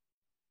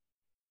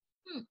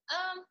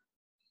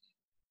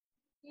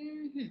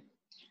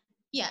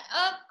 Yeah.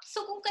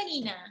 So kung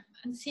kanina,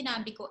 ang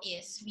sinabi ko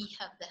is we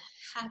have the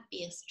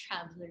happiest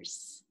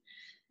travelers.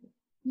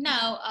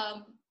 Now,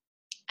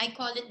 I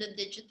call it the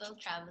digital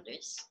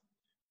travelers.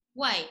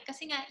 Why?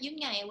 Kasi nga, yun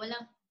nga eh,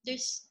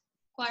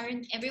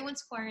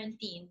 everyone's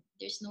quarantined.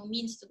 There's no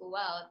means to go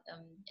out,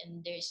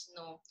 and there's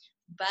no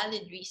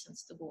valid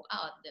reasons to go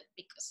out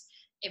because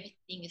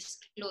everything is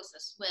closed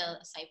as well,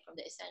 aside from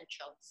the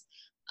essentials.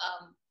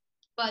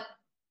 But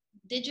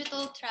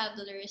digital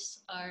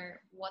travelers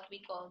are what we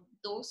call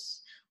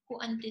those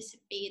who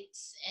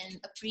anticipates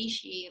and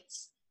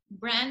appreciates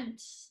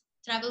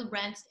travel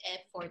brands'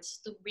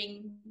 efforts to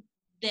bring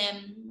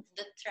them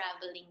the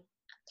traveling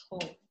at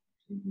home.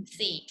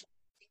 Say,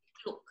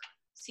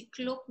 si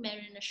Klook,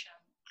 meron na siyang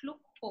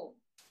Klook Home.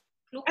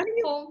 Klook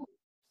Home.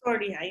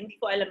 Sorry hindi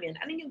ko alam yan.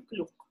 Ano yung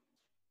Klook?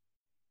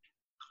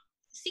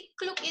 Si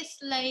Klook is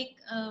like,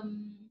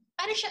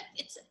 parang siya,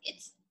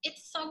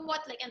 it's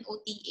somewhat like an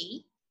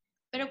OTA.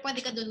 Pero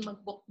pwede ka doon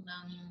mag-book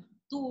ng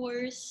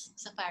tours,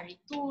 safari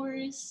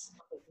tours.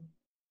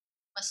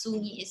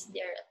 Masungi is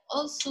there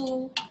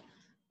also.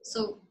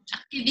 So,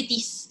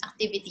 activities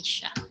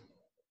siya.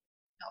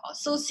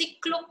 So, si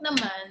Klook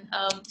naman,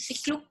 si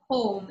Klook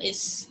Home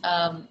is,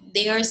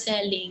 they are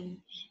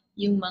selling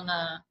yung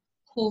mga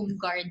home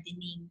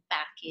gardening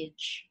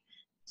package.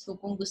 So,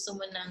 kung gusto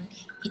mo ng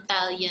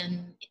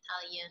Italian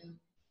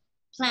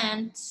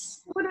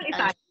plants. Ano ng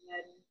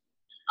Italian?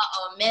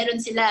 Oo,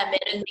 meron sila.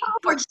 Meron din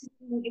pork.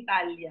 Ng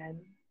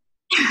Italian.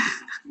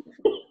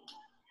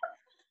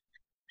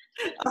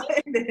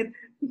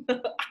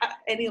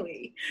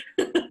 Anyway.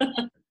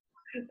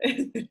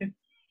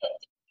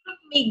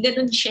 may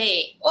ganun siya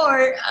eh.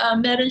 Or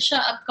meron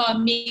siya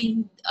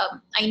upcoming,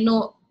 I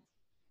know,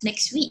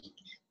 next week.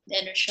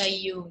 Meron siya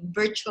yung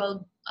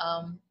virtual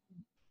uh,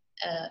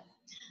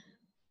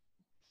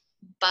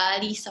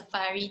 Bali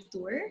Safari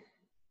Tour.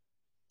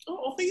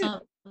 Oh, okay.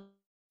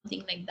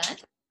 Something like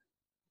that.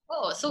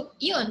 Oh, so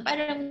yun,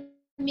 parang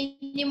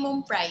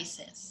minimum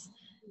prices.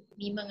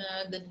 May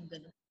mga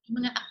ganun-ganun.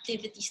 May mga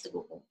activities to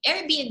go home.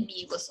 Airbnb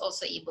was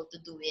also able to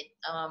do it.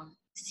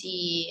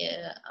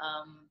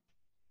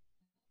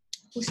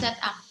 Who's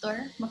that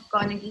actor?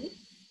 Matthew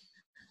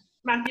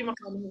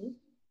McConaughey.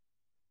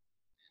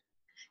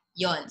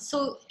 Yon.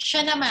 So,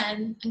 siya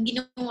naman, ang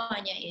ginawa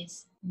niya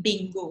is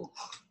bingo.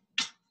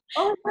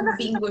 Oh,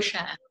 bingo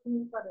siya.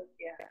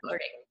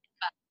 Correct.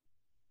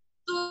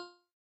 So,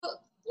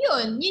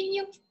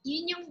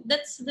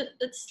 that's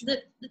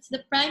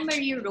the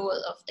primary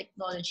role of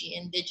technology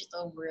and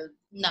digital world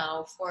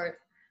now for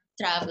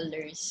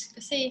travelers.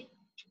 Kasi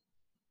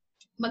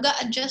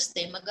mag-a-adjust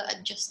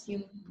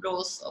yung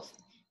roles of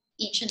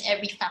each and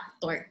every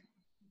factor.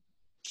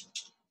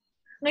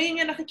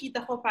 Ngayon nga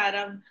nakikita ko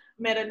parang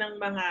meron ng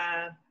mga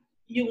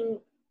yung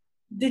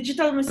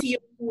digital museum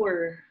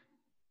tour.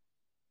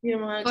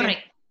 Yung mga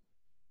Correct.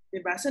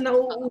 Diba? So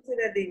nauuso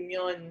na din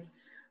yun.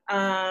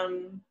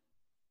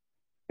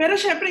 Pero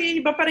syempre,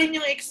 iba pa rin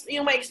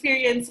yung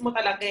ma-experience mo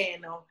talaga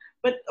eh, no?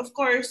 But of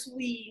course,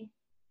 we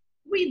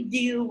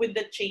deal with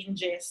the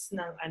changes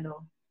ng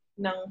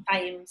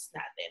times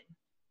natin.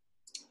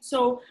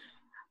 So,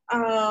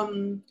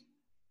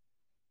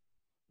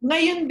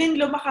 ngayon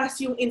din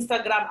lumakas yung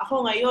Instagram.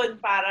 Ako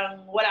ngayon,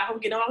 parang wala akong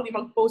ginawa kundi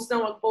mag-post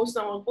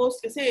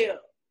kasi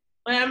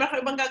wala naman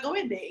ako ibang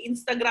gagawin eh.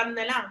 Instagram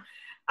na lang.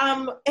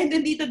 And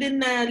then dito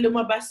din na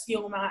lumabas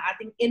yung mga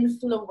ating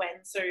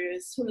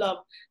influencers who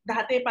love,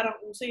 dati parang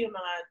uso yung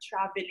mga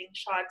traveling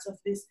shots of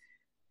this,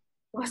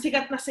 mga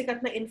sikat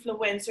na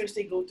influencers.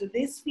 They go to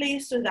this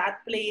place, to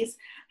that place.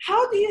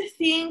 How do you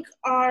think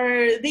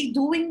are they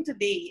doing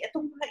today?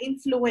 Itong mga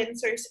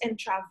influencers and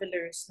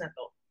travelers na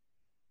to.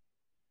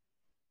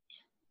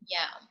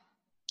 Yeah.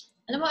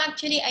 Alam mo,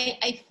 actually,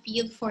 I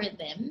feel for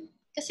them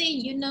kasi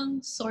yun ang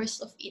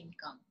source of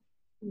income.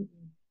 Mm-hmm.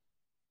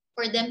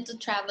 For them to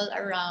travel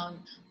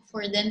around,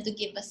 for them to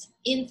give us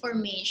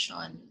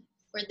information,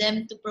 for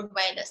them to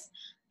provide us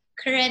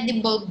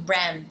credible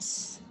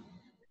brands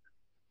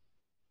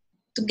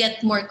to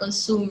get more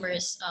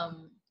consumers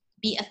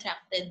be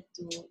attracted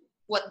to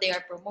what they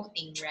are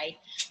promoting,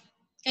 right?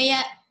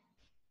 Kaya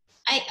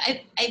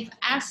I've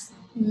asked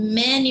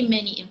many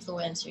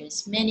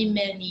influencers, many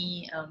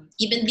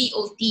even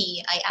DOT.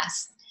 I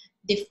asked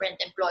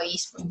different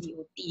employees from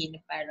DOT na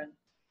parang,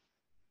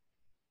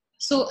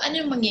 so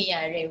ano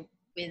mangyayari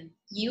with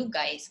you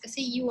guys?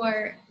 Kasi you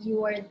are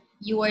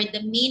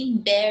the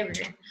main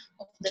bearer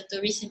of the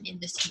tourism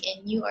industry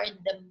and you are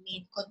the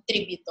main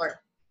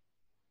contributor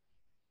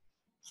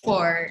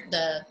for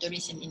the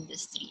tourism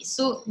industry.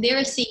 So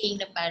they're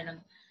saying na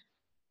parang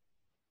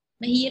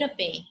mahirap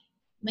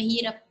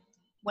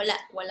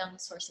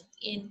walang source of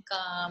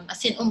income.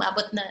 As in,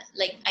 umabot na,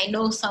 like, I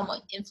know some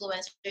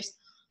influencers,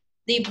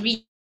 they've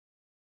reached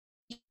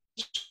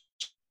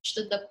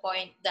to the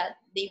point that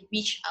they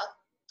reach out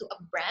to a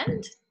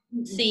brand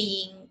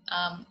saying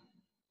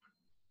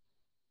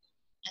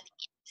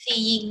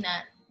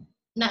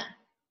na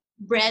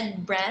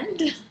bread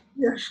brand,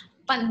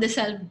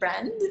 pandesal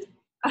brand,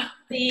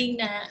 saying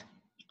na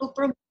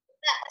ipopromote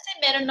na. Kasi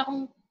meron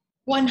akong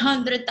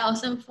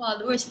 100,000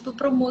 followers,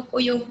 ipopromote ko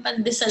yung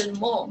pandesal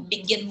mo.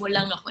 Bigyan mo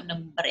lang ako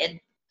ng bread.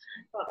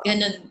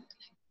 Ganun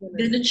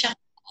siya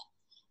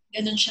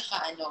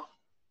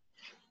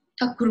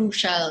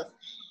ka-crucial.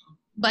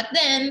 But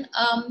then,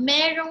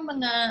 merong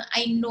mga,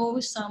 I know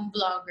some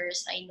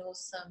vloggers, I know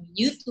some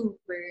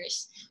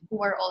YouTubers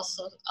who are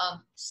also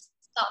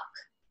stuck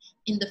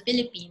in the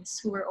Philippines,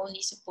 who were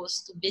only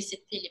supposed to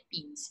visit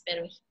Philippines,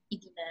 pero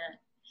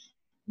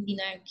hindi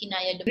na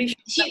kinaya.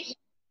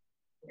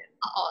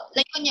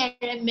 Like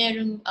kunyari,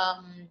 merong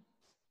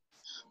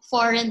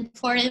foreign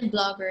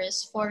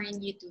bloggers,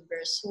 foreign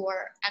YouTubers who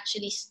are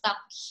actually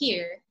stuck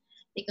here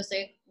because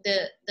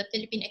the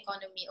Philippine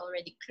economy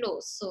already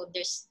closed. So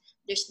there's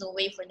no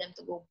way for them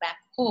to go back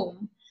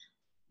home.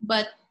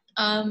 But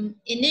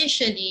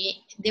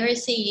initially, they were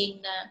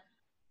saying na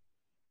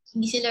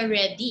hindi sila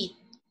ready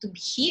to be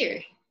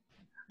here.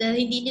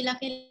 Dahil hindi nila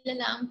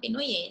kilala ang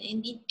Pinoy eh.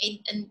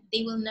 And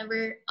they will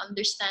never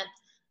understand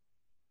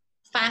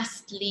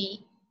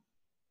fastly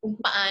kung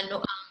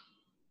paano ang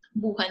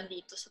buhan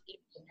dito sa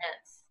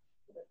Pilipinas.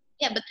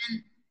 Yeah,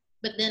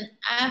 but then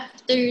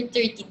after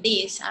 30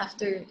 days,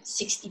 after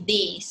 60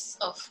 days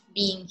of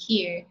being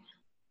here,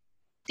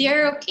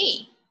 they're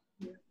okay.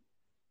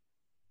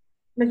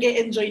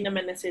 Nag-e-enjoy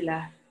naman na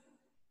sila.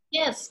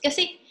 Yes,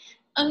 kasi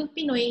ang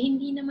Pinoy,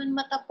 hindi naman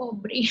mata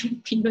pobre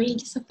yung Pinoy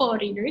sa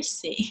foreigners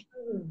eh.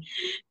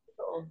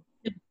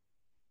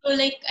 So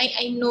like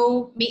I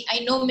know may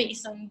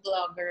isang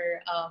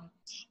vlogger,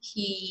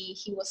 he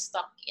was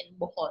stuck in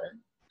Bohol.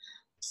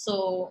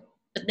 So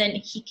but then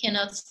he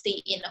cannot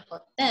stay in a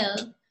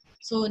hotel.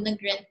 So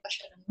nag-rent pa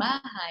siya ng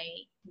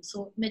bahay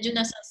So, medyo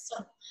nasa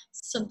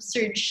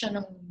subsurge siya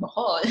ng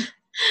Bohol.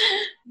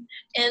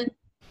 And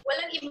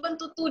walang ibang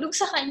tutulong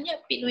sa kanya.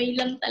 Pinoy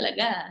lang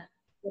talaga.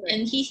 Correct.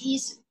 And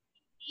he's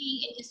saying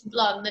in his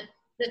blog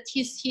that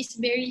he's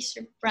very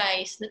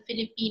surprised that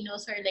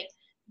Filipinos are like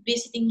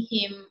visiting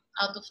him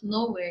out of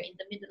nowhere in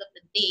the middle of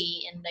the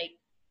day and like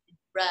with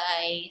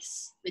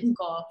rice, with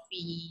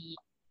coffee,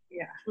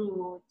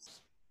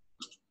 fruits.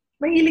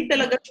 Mahilig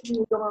talaga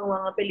tumulong ang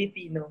mga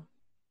Pilipino.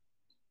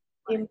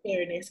 In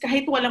fairness,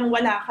 kahit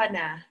walang-wala ka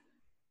na,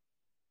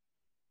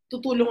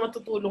 tutulong at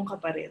tutulong ka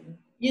pa rin.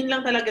 Yun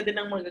lang talaga din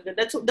ang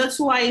magaganda. That's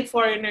why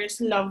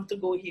foreigners love to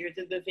go here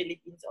to the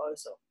Philippines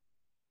also.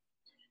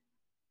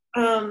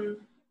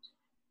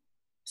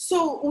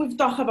 So we've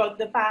talked about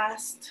the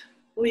past.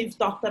 We've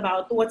talked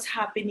about what's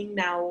happening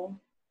now.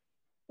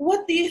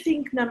 What do you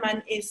think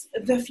naman is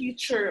the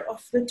future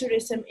of the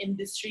tourism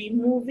industry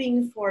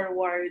moving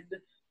forward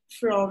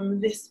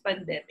from this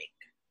pandemic?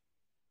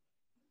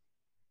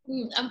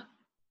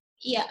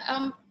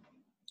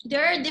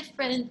 There are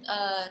different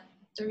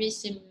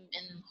tourism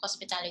and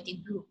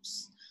hospitality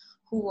groups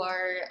who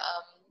are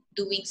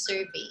doing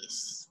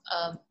surveys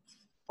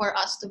for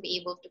us to be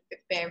able to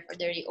prepare for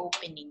the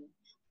reopening,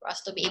 for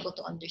us to be able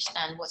to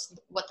understand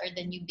what are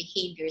the new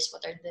behaviors,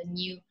 what are the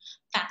new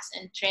facts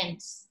and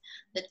trends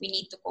that we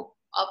need to cope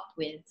up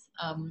with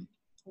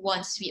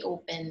once we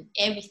open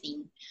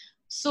everything.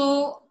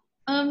 So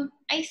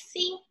I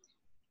think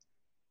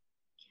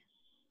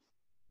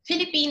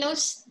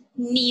Filipinos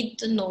need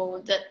to know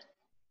that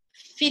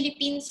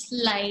Philippines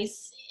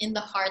lies in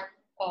the heart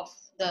of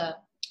the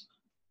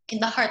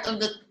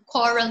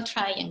Coral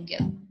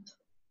Triangle,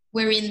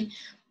 wherein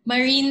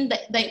marine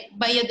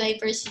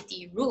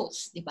biodiversity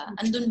rules, di ba?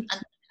 Andun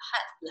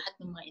lahat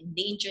ng mga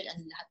endangered,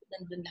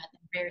 andun lahat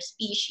ng rare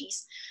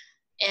species,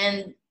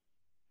 and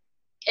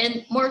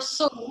more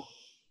so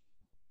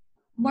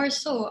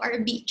our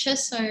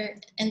beaches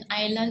and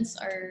islands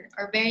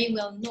are very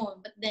well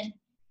known, but then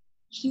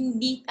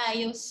hindi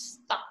tayo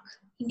stuck.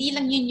 Hindi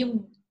lang yun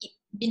yung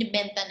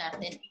binibenta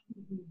natin.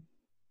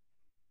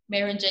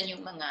 Meron dyan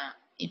yung mga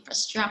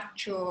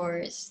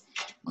infrastructures,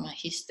 mga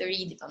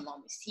history, di ba, mga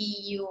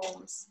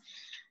museums.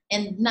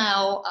 And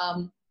now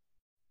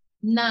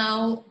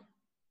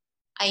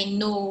I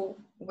know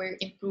we're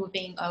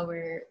improving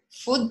our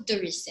food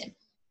tourism.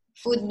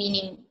 Food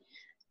meaning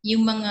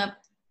yung mga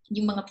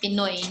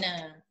Pinoy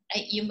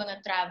yung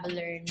mga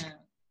traveler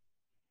na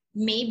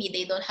maybe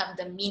they don't have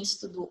the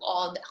means to do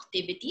all the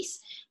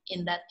activities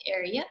in that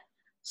area.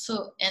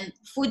 So, and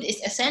food is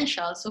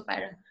essential. So,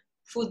 parang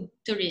food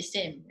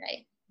tourism,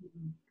 right?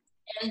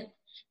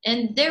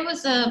 And there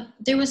was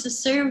a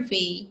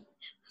survey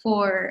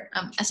for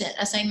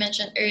as I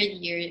mentioned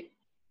earlier,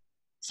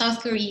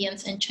 South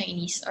Koreans and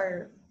Chinese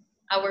are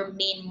our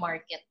main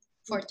market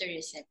for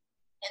tourism.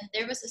 And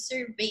there was a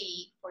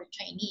survey for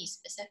Chinese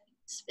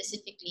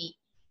specifically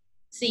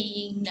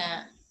saying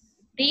na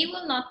they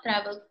will not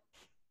travel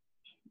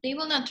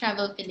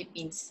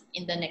Philippines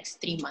in the next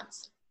 3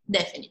 months.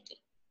 Definitely.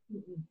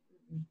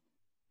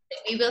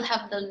 We will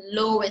have the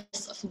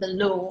lowest of the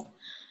low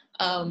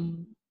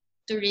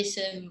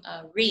tourism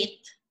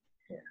rate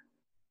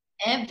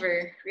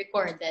ever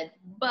recorded.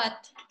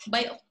 But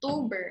by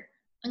October,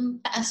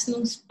 ang taas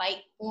nung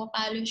spike,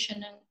 pumapalo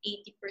siya ng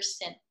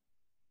 80%.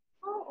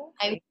 Oh,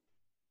 okay.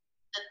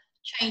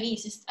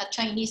 Chinese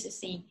is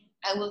saying,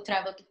 I will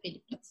travel to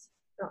Philippines.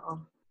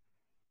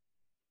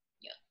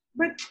 Yeah.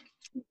 But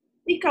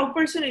ikaw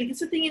personally,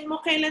 sa tingin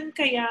mo, kailan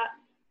kaya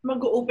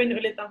mag-open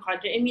ulit ang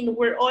country? I mean,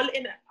 we're all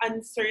in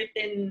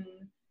uncertain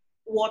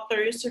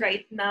waters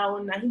right now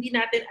na hindi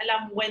natin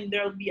alam when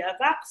there'll be a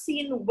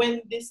vaccine,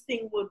 when this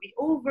thing will be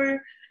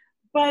over.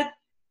 But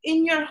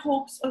in your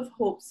hopes of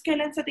hopes,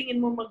 kailan sa tingin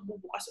mo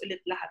magbubukas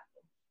ulit lahat?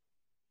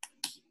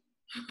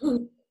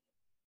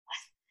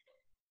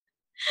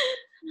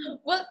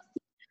 Well,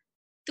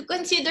 to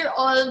consider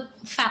all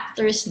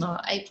factors, no,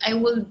 I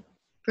would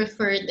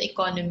prefer the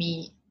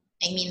economy.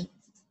 I mean,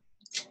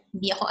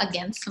 hindi ako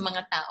against sa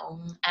mga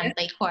taong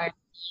anti-quarantine.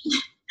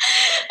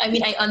 I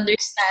mean, I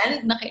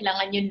understand na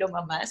kailangan yun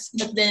lumabas.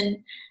 But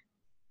then,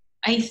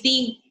 I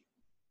think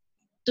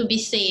to be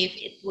safe,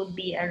 it would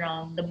be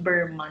around the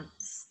Burr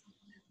months.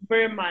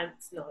 Burr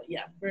months, no?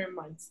 Yeah, Burr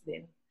months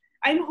din.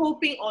 I'm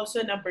hoping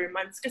also na Burr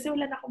months kasi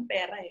wala na akong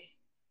pera eh.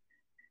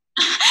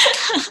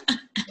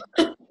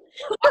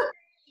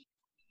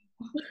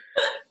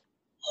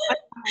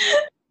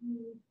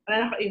 Wala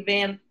na akong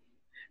event.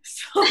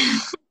 So,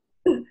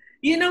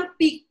 yun ang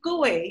peak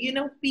ko eh.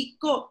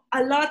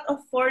 A lot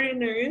of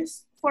foreign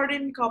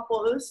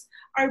couples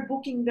are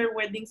booking their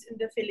weddings in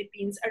the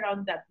Philippines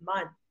around that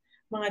month.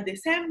 Mga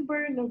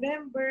December,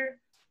 November.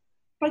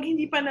 Pag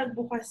hindi pa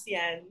nagbukas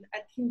yan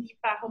at hindi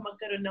pa ako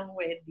magkaroon ng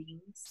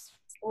weddings,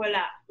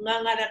 wala.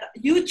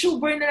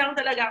 YouTuber na lang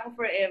talaga ako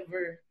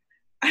forever.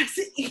 As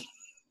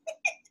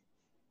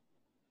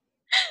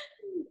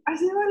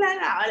in, wala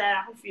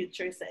na akong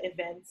future sa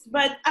events.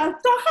 But I'll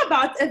talk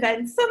about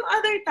events some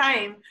other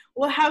time.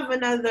 We'll have a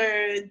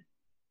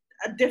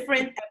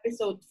different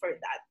episode for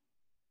that.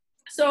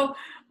 So,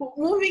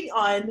 moving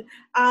on,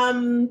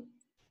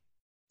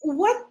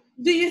 what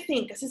do you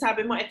think? Kasi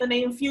sabi mo, ito na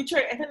yung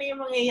future, ito na yung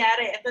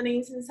mangyayari, ito na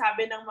yung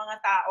sinasabi ng mga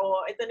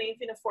tao, ito na yung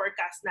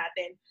pina-forecast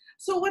natin.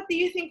 So what do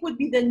you think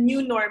would be the new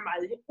normal?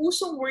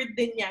 Usong word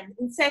din yan.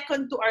 And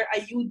second to our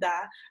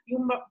ayuda,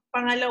 yung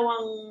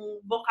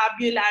pangalawang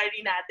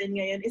vocabulary natin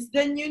ngayon is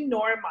the new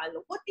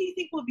normal. What do you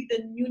think will be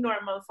the new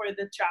normal for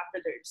the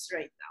travelers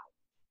right now?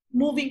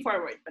 Moving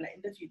forward pala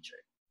in the future.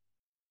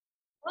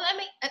 Well, I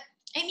mean,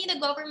 the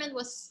government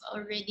was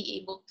already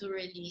able to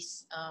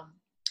release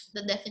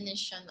the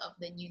definition of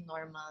the new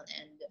normal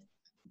and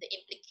the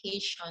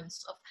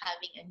implications of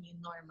having a new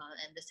normal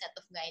and the set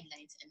of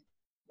guidelines and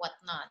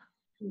whatnot.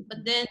 Mm-hmm.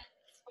 But then,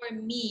 for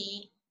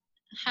me,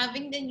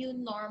 having the new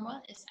normal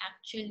is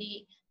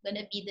actually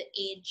gonna be the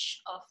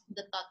age of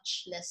the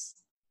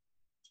touchless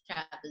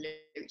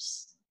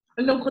travelers.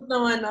 Ang lungkot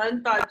naman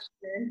nun,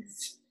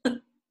 touchless.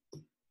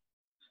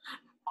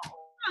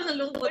 Ang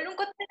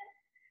lungkot.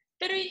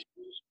 Pero,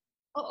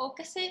 oo,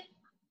 kasi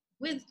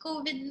with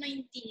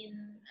COVID-19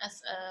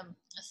 as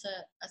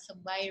a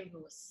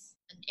virus,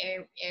 an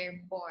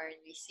airborne,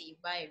 we say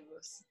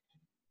virus,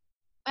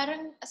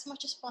 parang as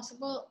much as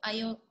possible,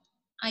 ayaw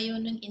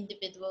ng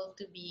individual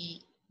to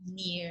be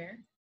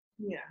near.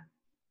 Yeah.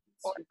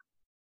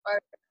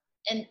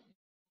 And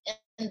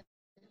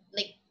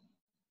like,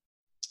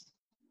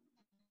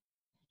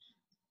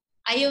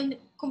 ayaw,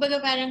 kumbaga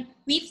parang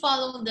we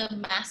follow the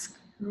mask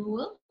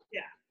rule.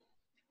 Yeah.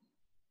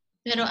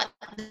 Pero at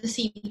the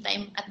same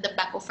time, at the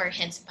back of our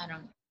heads,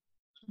 parang,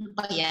 ano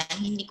ba yan?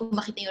 Hindi ko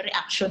makita yung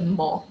reaction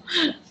mo.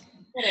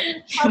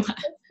 Correct.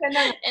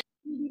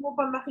 Hindi mo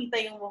pa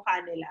makita yung mukha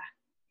nila.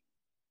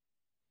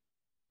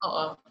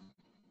 Oo.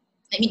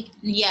 I mean,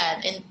 yeah,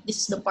 and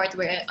this is the part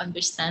where I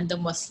understand the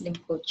Muslim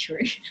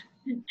culture.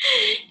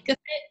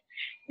 Kasi,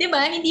 di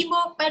ba, hindi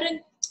mo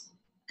parang,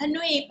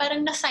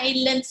 parang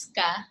na-silence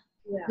ka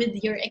with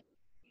your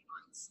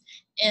experience.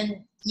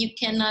 And you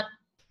cannot,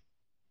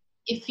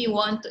 if you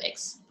want to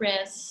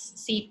express,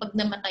 say, pag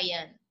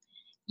namatayan,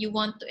 you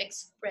want to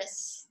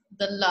express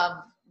the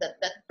love that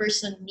that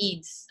person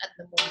needs at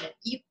the moment.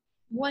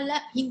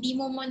 Hindi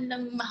mo man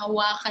lang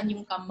mahawakan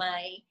yung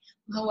kamay,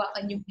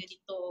 mahawakan yung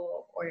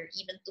ganito, or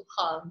even to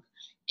hug.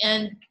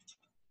 And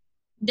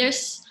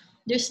there's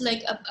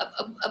like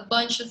a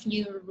bunch of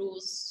new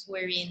rules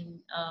wherein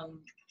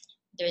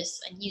there's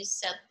a new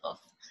set of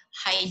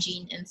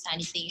hygiene and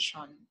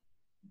sanitation.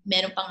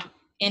 Meron pang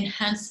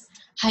enhanced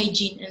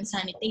hygiene and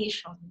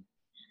sanitation.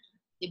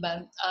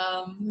 Diba?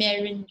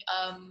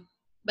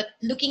 But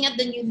looking at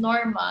the new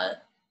normal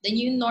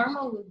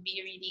would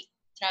be really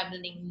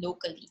traveling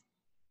locally.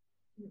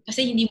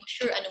 Kasi hindi mo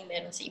sure anong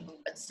meron sa ibang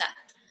bansa.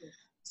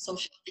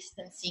 Social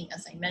distancing,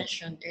 as I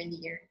mentioned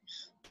earlier.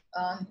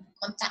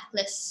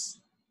 Contactless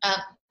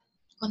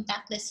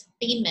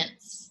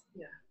payments.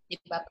 Yeah.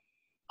 Diba?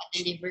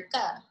 Pa-deliver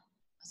ka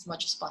as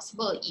much as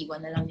possible.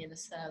 Iwan na lang nila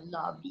sa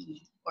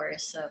lobby or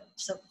sa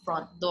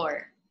front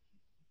door.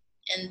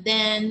 And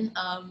then,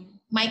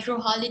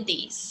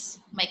 micro-holidays.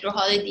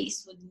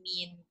 Micro-holidays would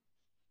mean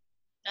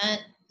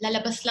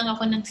lalabas lang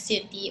ako ng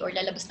city or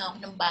lalabas lang ako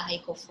ng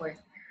bahay ko for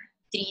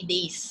 3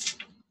 days.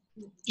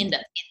 And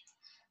that's it.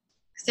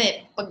 Kasi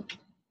pag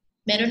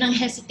meron ng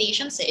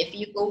hesitations, if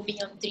you go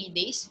beyond 3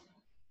 days,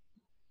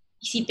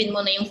 isipin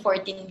mo na yung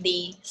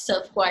 14-day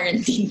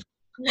self-quarantine.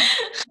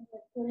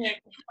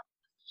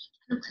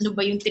 Ano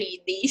ba yung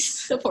 3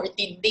 days sa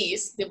 14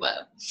 days, di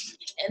ba?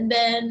 And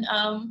then,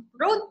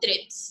 road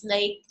trips.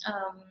 Like,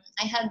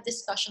 I had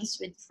discussions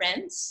with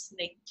friends.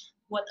 Like,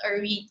 what are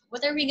we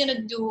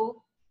gonna do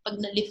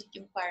pag na-lift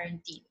yung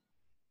quarantine?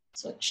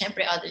 So,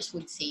 syempre, others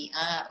would say,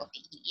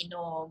 okay,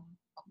 iinom,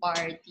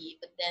 party.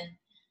 But then,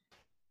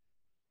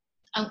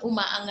 ang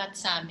umaangat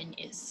sa amin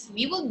is,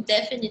 we will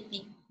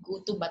definitely go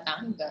to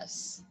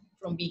Batangas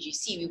from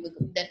BGC. We will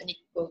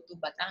definitely go to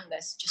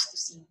Batangas just to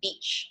see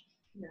beach.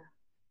 Yeah.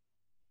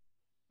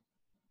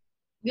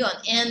 Yun.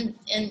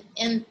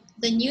 And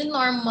the new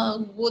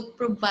normal would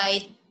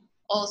provide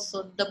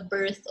also the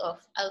birth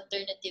of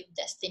alternative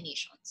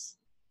destinations.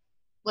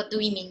 What do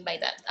we mean by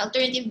that?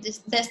 Alternative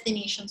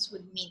destinations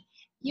would mean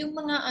yung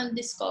mga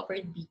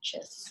undiscovered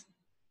beaches.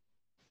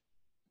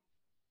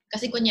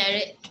 Kasi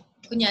kunyari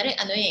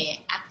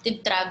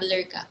active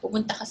traveler ka,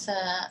 pupunta ka sa,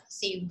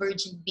 say,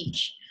 Virgin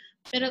Beach.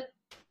 Pero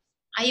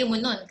ayaw mo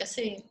nun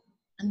kasi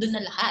andun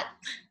na lahat.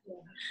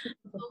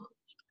 So,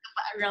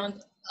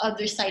 around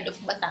other side of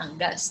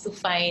Batangas to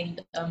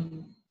find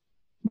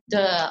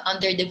the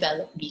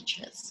underdeveloped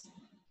beaches.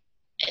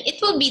 And it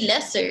will be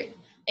lesser.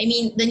 I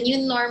mean, the new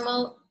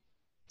normal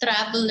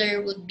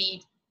traveler would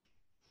be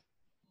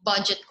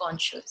budget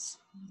conscious.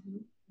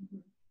 Mm-hmm.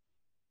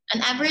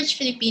 An average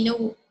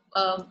Filipino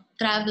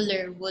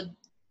traveler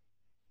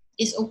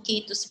is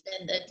okay to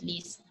spend at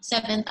least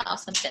 7,000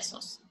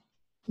 pesos.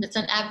 That's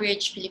an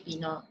average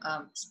Filipino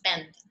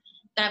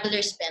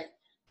traveler spend.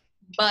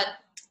 But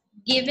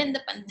given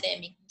the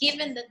pandemic,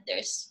 given that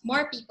there's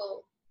more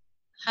people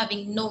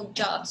having no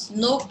jobs,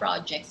 no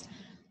projects,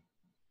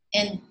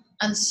 and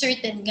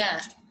uncertain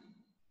nga,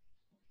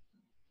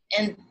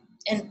 and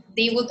and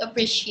they would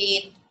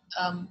appreciate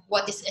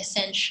what is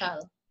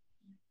essential.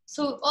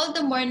 So all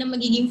the more na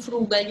magiging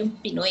frugal yung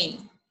Pinoy.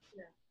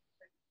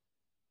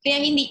 Kaya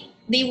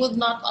they would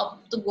not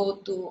opt to go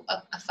to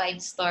a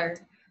 5-star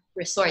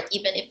resort,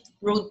 even if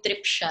road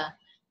trip siya.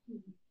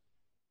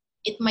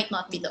 It might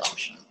not be the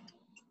option.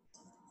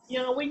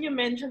 When you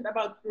mentioned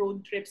about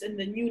road trips and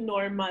the new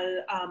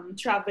normal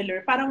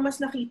traveler, parang mas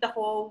nakita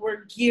ko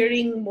we're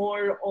gearing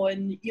more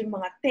on yung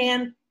mga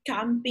tent,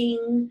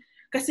 camping,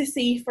 kasi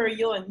safer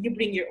yon. You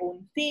bring your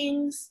own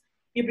things,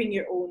 you bring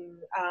your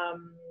own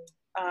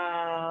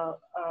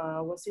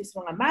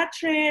mga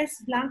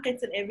mattress,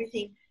 blankets, and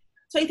everything.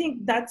 So I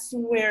think that's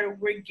where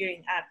we're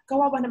gearing at.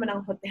 Kawawa naman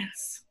ang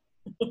hotels.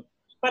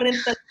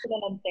 Parental sila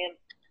ng tent.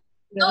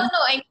 No,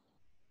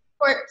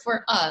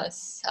 for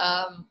us,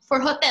 for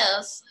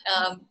hotels,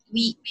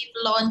 we've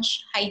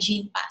launched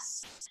Hygiene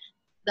Pass,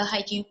 the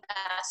Hygiene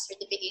Pass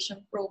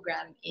certification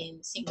program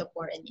in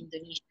Singapore and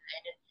Indonesia,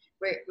 and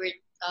we're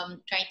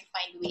trying to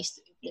find ways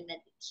to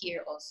implement it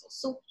here also.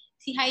 So,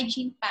 the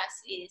Hygiene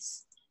Pass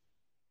is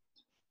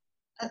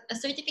a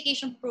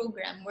certification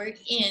program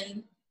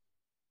wherein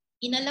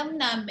inalam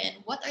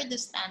namin what are the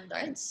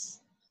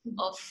standards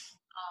of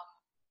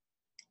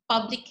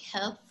public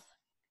health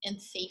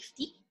and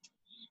safety,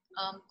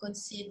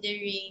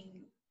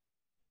 considering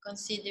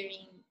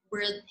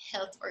World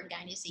Health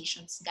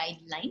Organization's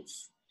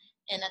guidelines,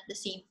 and at the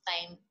same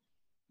time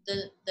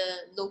the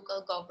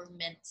local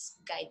government's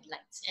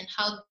guidelines, and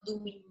how do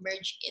we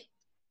merge it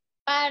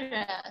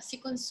para si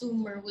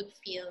consumer would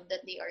feel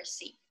that they are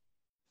safe.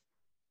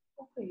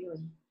 Okay,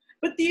 yun.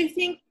 But do you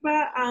think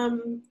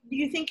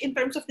in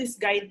terms of these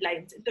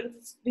guidelines, in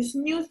terms of these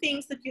new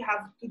things that you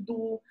have to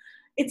do,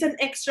 it's an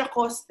extra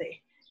cost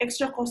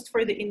extra cost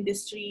for the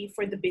industry,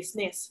 for the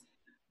business.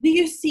 Do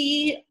you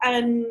see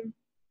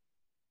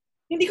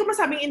hindi ko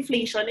masabing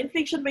inflation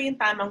ba yung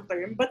tamang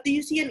term, but do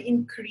you see an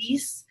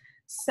increase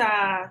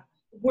sa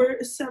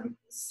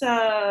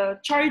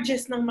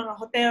charges ng mga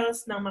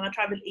hotels, ng mga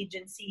travel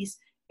agencies,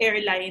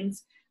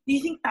 airlines? Do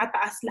you think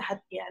tataas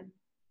lahat yan?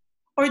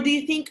 Or do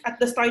you think at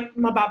the start,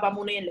 mababa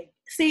muna yan, like,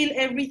 sale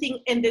everything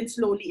and then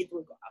slowly it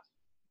will go up?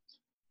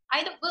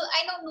 I don't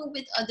know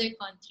with other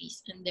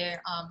countries in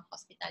their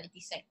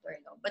hospitality sector,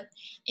 no? But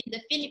in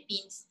the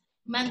Philippines,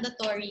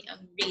 mandatory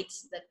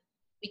rates that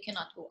we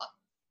cannot go up.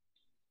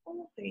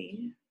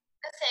 Okay.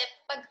 Kasi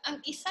pag ang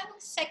isang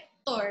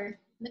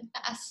sector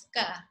nagtaas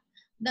ka,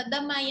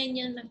 dadamayan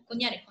yan ng,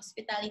 kunyari,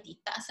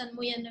 hospitality, taasan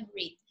mo yan ng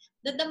rate,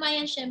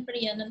 dadamayan syempre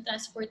yan ng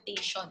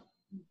transportation.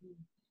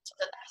 So,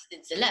 tataas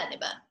din sila, di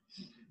ba?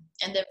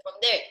 And then from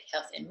there,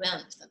 health and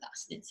wellness,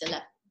 tataas din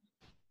sila.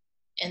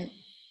 And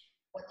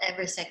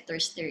whatever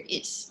sectors there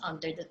is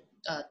under the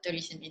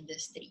tourism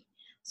industry.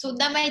 So,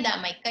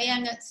 damay-damay.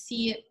 Kaya nga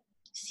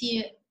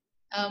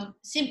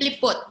simply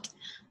put,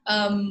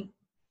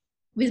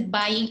 with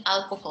buying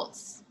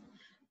alcohols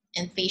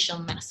and facial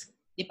masks,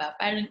 di ba?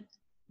 Parang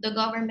the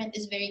government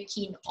is very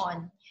keen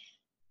on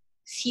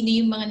sino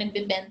yung mga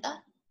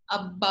nagbebenta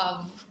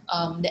above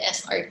the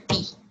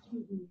SRP.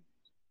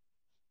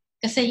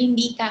 Kasi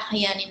hindi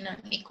kakayanin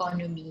ng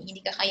economy,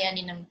 hindi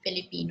kakayanin ng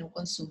Filipino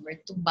consumer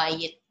to buy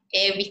it,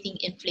 everything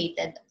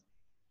inflated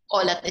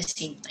all at the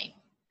same time.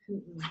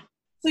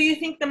 So you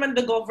think naman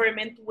the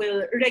government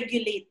will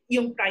regulate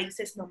yung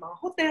prices ng mga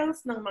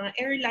hotels, ng mga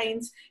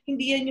airlines?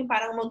 Hindi yan yung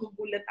parang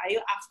magugulat tayo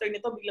after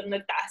nito biglang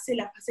nagtaas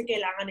sila kasi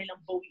kailangan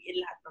nilang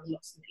bawiin lahat ng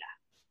loss nila.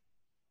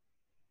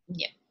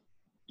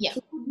 Yeah.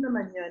 So good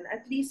naman yun.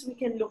 At least we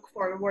can look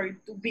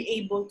forward to be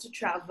able to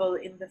travel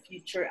in the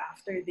future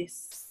after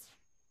this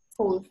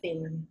whole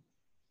thing.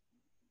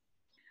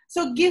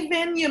 So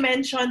given you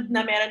mentioned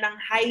na meron ng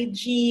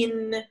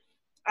hygiene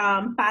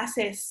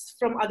passes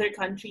from other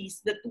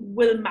countries that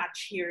will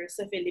match here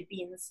sa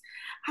Philippines,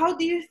 how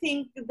do you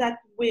think that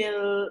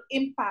will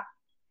impact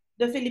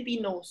the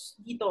Filipinos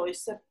dito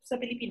sa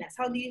Pilipinas?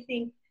 How do you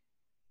think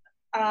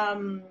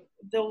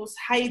those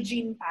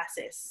hygiene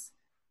passes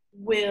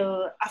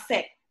will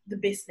affect the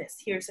business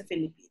here sa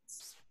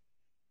Philippines?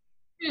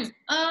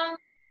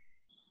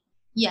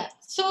 Yeah.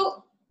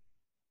 So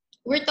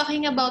we're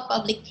talking about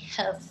public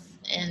health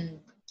and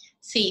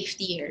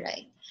safety,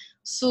 right?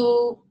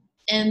 So,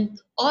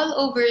 and all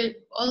over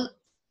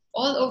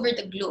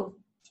the globe,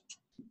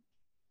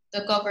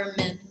 the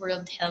government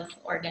World Health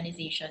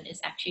Organization is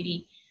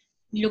actually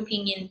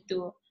looking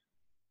into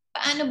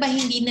paano ba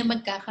hindi na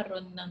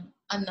magkakaroon ng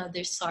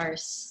another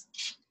SARS?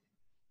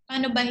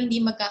 Paano ba hindi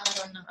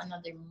magkakaroon ng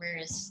another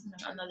MERS,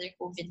 ng another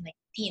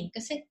COVID-19?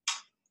 Kasi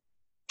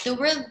the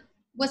world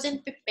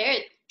wasn't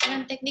prepared.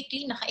 Parang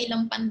technically,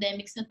 nakailang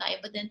pandemics na tayo,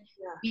 but then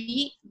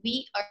we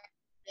are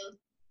still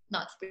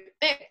not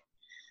prepared.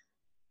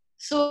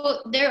 So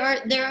there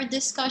are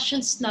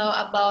discussions now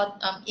about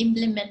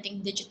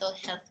implementing digital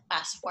health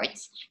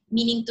passports,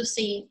 meaning to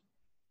say,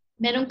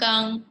 meron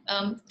kang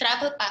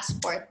travel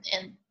passport,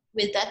 and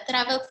with that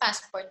travel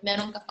passport,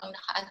 meron ka pang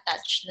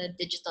naka-attach na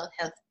digital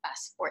health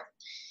passport.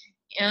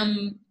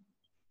 In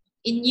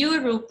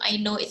Europe,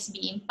 I know it's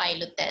being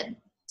piloted.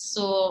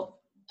 So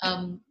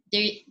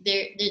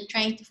they're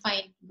trying to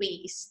find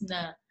ways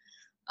na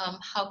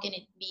how can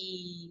it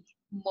be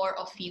more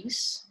of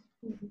use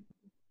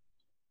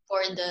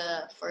for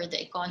the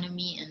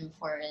economy and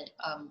for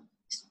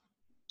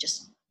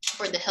just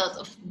for the health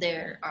of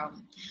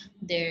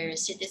their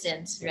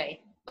citizens, right?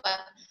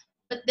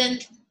 But then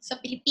sa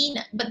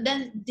Pilipinas, but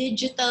then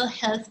digital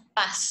health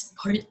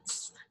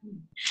passports.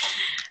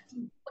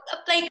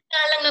 Apply ka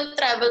na lang ng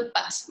travel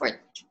passport.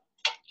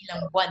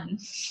 Ilang buwan.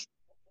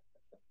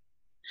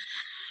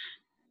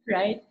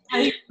 Right?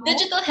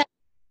 Digital health,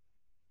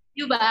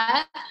 di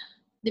ba?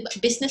 Di ba?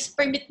 Business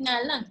permit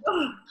nga lang.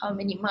 How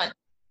many months?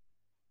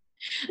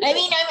 I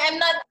mean, I'm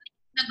not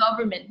the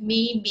government.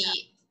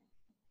 Maybe,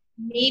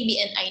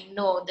 and I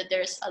know that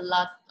there's a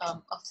lot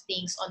of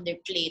things on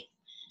their plate.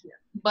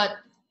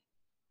 But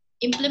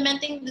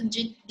implementing the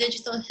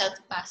digital health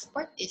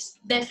passport is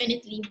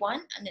definitely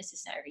one,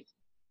 unnecessary.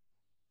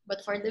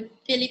 But for the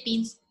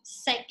Philippines,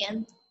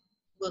 second,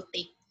 will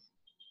take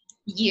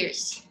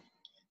years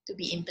to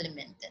be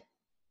implemented.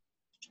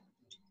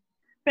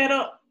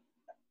 Pero,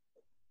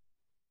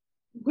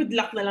 good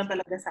luck na lang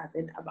talaga sa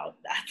atin about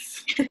that.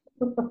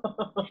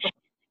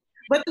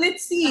 But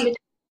let's see.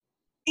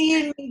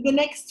 In the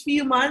next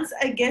few months,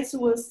 I guess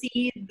we'll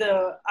see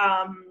the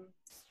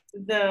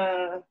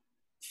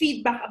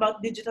feedback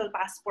about digital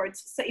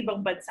passports sa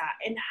ibang bansa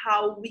and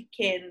how we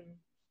can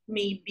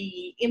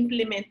maybe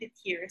implement it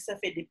here sa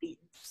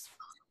Philippines.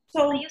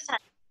 So,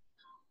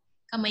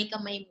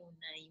 kamay-kamay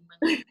muna yung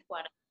mga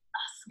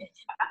quarantines.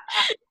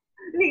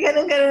 Hindi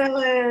ganun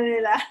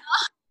nila.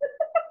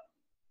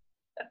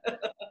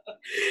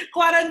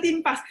 Quarantine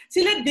pass.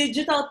 Sila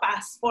digital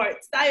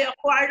passports. Tayo,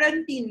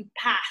 quarantine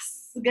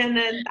pass.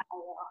 Ganun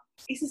tayo.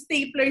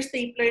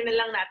 Stapler na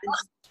lang natin.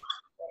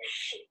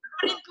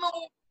 Print mo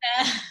muna.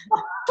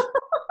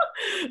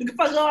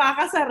 Pagawa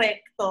ka sa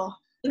recto.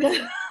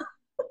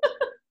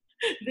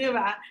 Di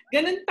ba?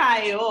 Ganun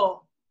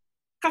tayo.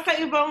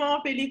 Kakaibang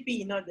mga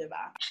Pilipino, di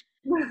ba?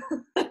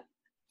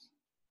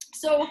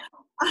 So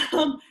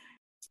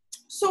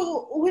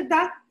with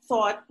that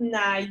thought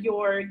na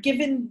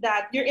given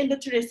that you're in the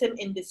tourism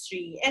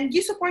industry and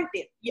you support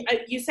it,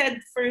 you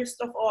said first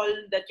of all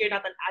that you're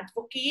not an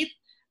advocate.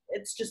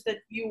 It's just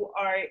that you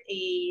are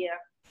a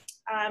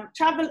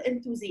travel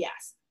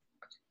enthusiast.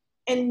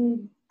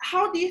 And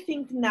how do you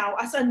think now,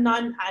 as a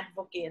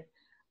non-advocate,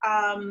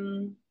 are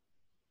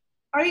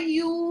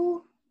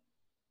you,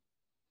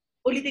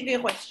 ulitin ko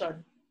yung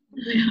question.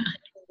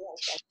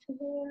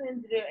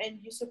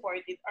 And you support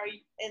it. Are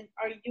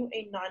you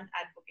a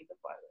non-advocate of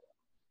all?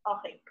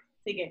 Okay,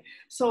 sige.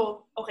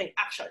 So, okay,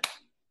 action.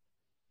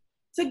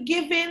 So,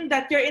 given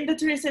that you're in the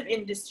tourism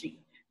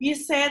industry, you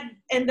said,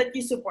 and that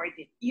you support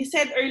it. You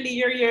said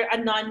earlier you're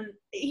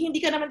hindi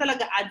ka naman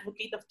talaga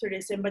advocate of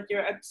tourism, but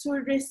you're a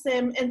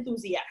tourism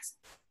enthusiast.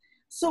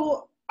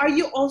 So, are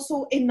you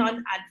also a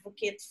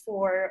non-advocate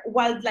for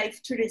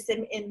wildlife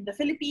tourism in the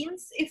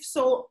Philippines? If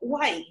so,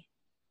 why?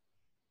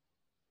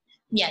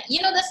 Yeah,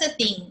 that's the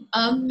thing.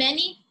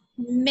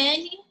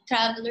 Many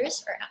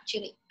travelers are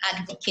actually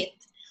advocate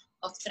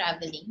of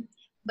traveling,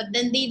 but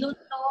then they don't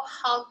know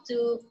how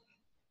to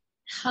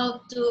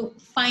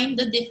find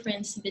the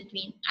difference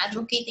between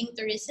advocating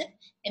tourism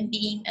and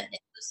being an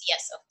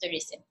enthusiast of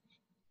tourism.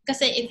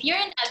 Because if you're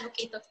an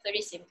advocate of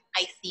tourism,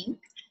 I think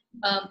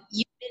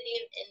you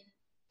believe in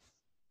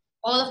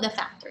all of the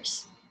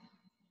factors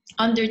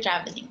under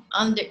traveling,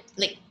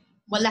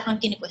 wala kang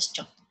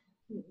kini-question.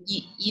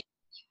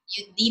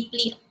 You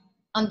deeply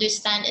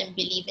understand and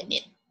believe in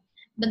it.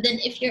 But then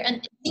if you're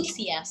an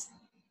enthusiast,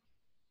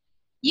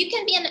 you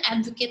can be an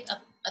advocate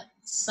at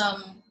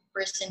some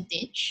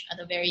percentage, at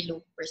a very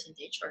low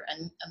percentage or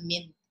a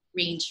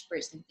mid-range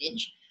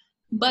percentage.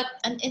 But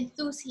an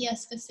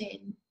enthusiast kasi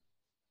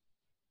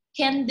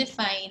can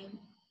define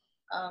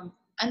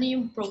ano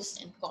yung pros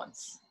and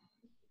cons.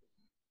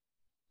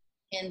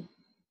 And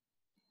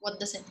what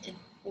does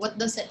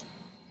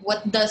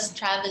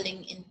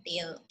traveling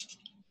entail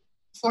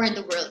for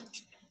the world?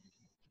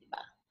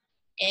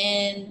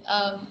 And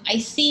I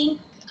think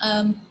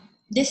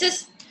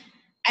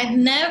I've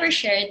never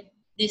shared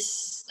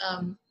this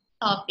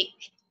topic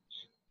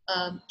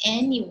to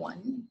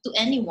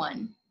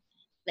anyone,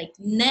 like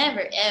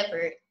never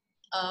ever.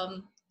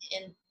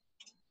 And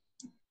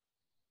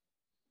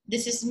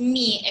this is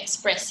me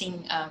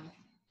expressing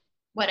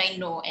what I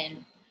know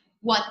and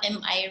what am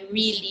I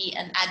really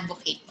an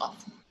advocate of.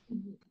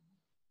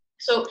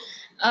 So,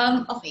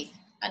 okay.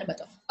 Ano ba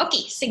to?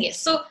 Okay, sige.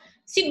 So,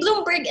 si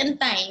Bloomberg and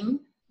Time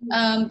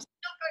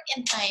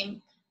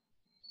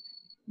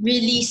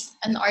released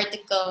an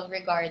article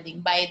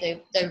regarding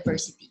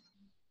biodiversity.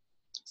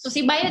 So,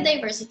 si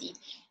biodiversity,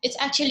 it's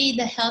actually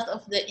the health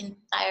of the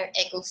entire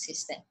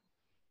ecosystem.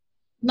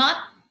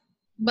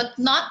 But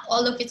not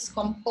all of its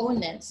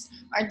components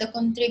are the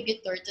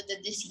contributor to the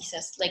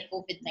diseases like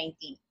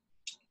COVID-19.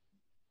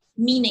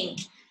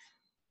 Meaning,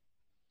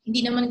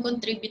 hindi naman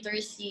contributor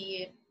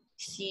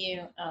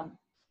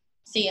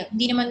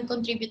hindi naman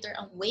contributor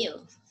ang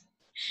whale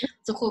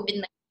to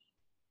COVID-19.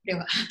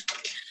 Diba?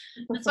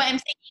 That's why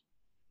I'm saying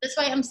That's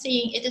why I'm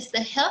saying it is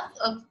the health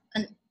of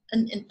an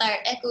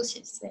entire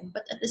ecosystem,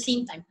 but at the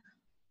same time,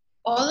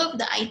 all of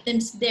the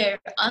items there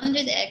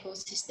under the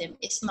ecosystem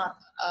is not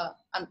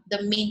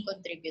the main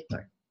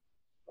contributor.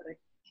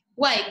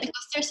 Why?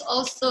 Because there's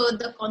also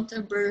the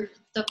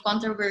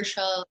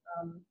controversial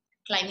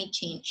climate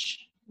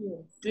change,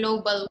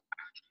 global,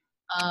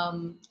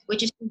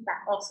 which is in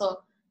fact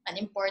also an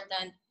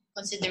important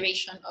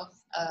consideration of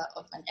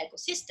an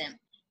ecosystem,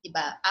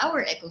 diba?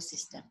 Our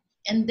ecosystem.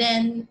 And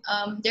then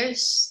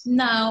there's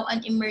now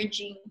an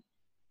emerging,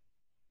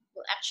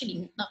 well,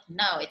 actually not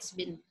now, it's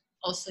been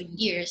also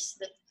years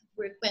that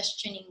we're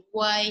questioning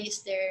why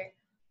is there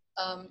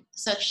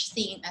such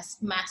thing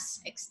as mass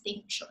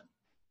extinction?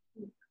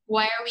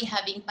 Why are we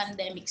having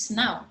pandemics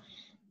now?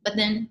 But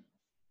then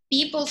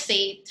people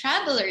say,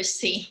 travelers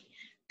say,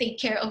 take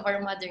care of our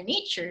mother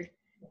nature.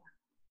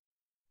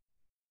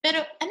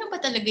 Pero ano ba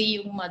talaga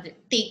yung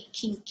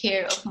taking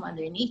care of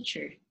mother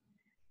nature?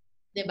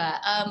 Diba?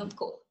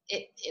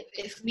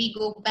 If we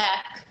go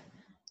back,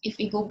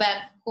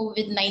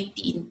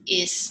 COVID-19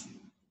 is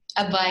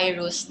a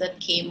virus that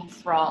came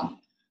from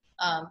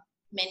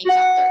many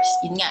factors.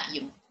 Yun nga,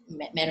 yung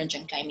meron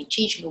dyan climate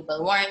change,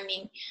 global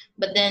warming.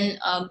 But then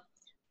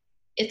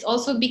it's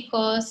also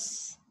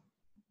because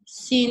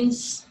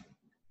since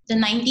the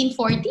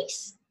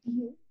 1940s,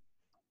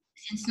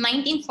 since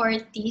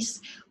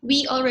 1940s,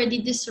 we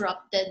already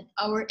disrupted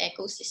our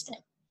ecosystem.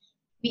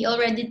 We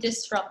already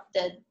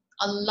disrupted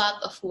a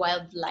lot of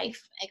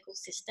wildlife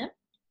ecosystem,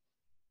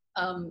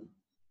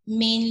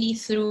 mainly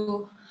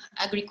through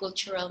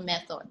agricultural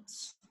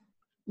methods,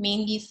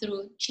 mainly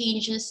through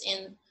changes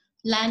in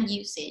land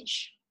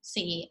usage.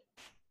 Say,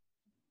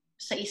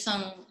 sa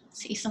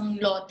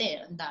isang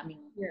lote, ang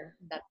daming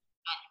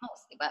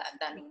animals, diba?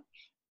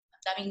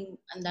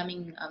 Ang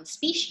daming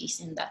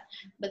species in that.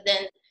 But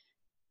then,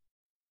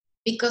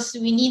 because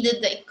we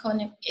needed the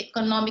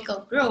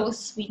economical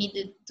growth, we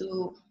needed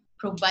to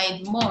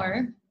provide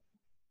more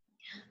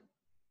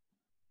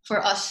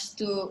for us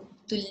to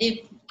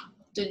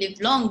live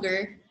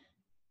longer.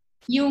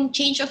 Yung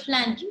change of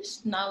land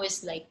use now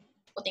is like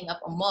putting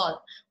up a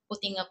mall,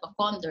 putting up a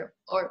condo,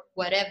 or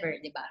whatever,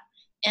 diba?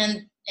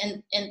 And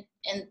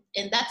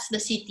that's the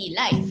city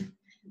life.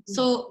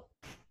 So,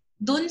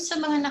 dun sa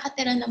mga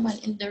nakatira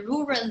naman in the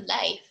rural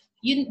life,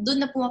 yun dun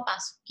na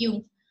pumapasok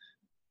yung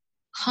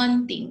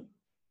hunting,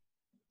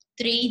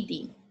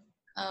 trading,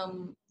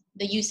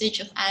 the usage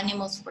of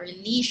animals for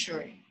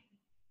leisure.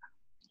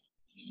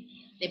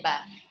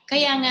 Diba?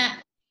 Kaya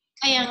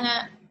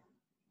nga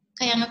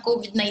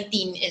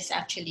COVID-19 is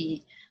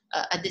actually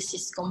a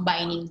disease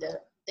combining the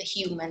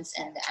humans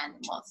and the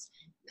animals.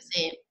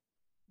 Kasi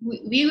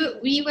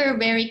we were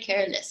very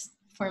careless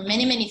for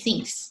many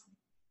things.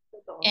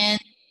 And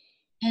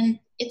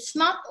it's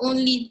not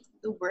only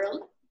the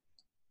world,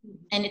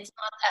 and it's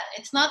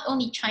not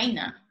only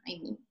China. I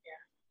mean,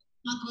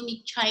 not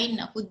only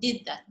China who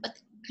did that,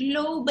 but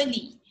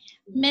globally,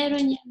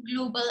 meron yung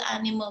global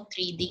animal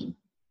trading.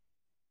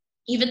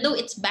 Even though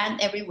it's banned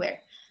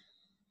everywhere,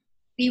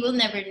 we will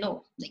never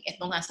know. Like,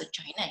 eto nga sa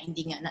China,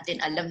 hindi nga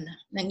natin alam na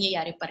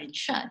nangyayari pa rin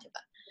siya, di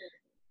ba?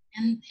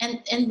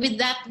 And with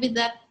that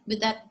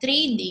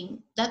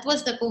trading, that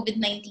was the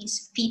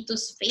COVID-19's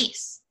fetus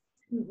phase.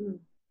 Yun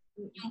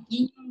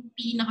yung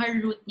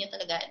pinaka-root niya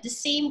talaga. The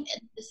same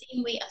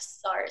way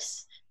as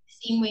SARS, the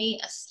same way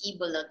as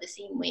Ebola, the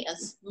same way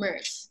as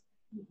MERS.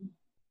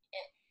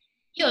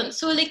 Yun,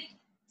 so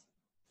like,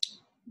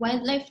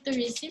 wildlife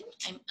tourism,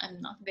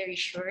 I'm not very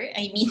sure.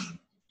 I mean,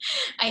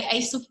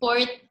 I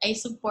support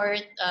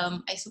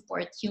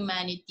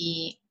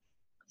humanity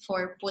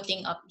for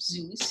putting up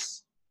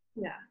zoos.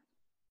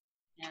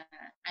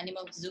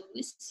 Animal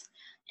zoos,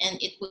 and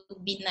it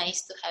would be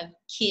nice to have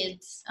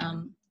kids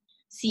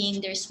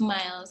seeing their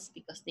smiles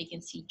because they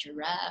can see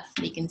giraffe,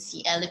 they can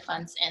see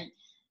elephants,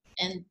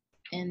 and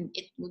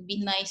it would be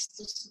nice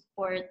to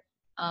support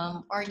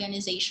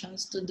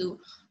organizations to do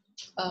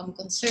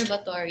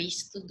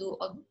conservatories to do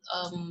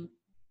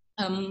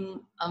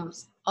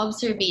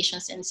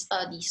observations and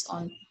studies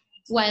on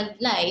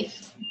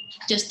wildlife,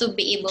 just to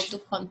be able to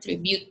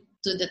contribute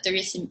to the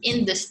tourism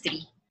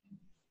industry.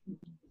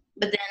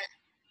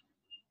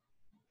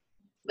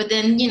 But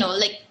then you know,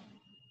 like,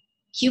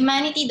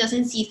 humanity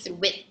doesn't see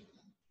through it.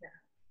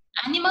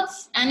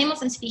 Animals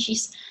and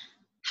species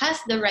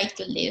has the right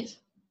to live,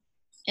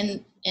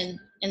 and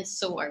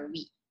so are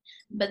we.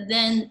 But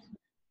then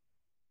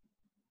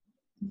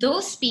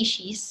those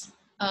species,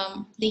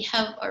 they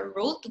have a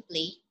role to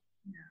play,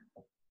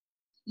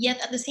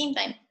 yet at the same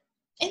time,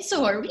 and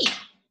so are we.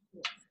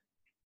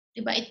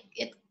 But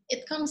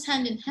it comes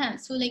hand in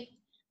hand. So like,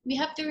 we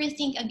have to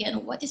rethink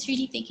again what is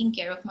really taking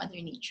care of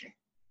Mother Nature.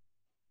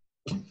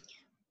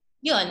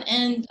 Yun,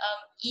 and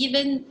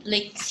even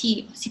like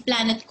si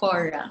Planet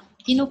Cora.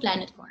 Do you know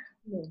Planet Cora?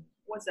 No.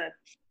 What's that?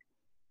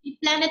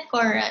 Planet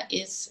Cora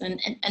is an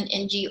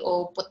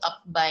NGO put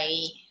up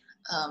by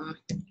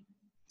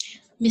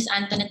Miss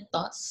Antoinette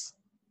Toss.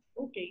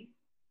 Okay.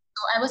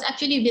 So I was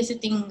actually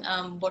visiting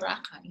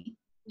Boracay,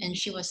 and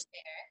she was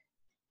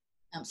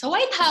there. Sa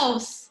White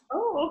House.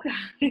 Oh, okay.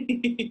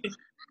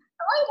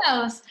 White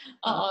House.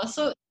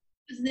 So I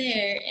was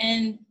there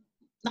and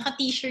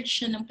naka-t-shirt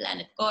siya ng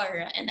Planet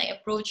Cora and I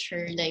approached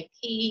her like,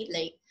 hey,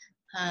 like,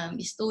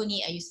 Miss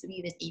Tony, I used to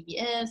be with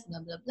ABS,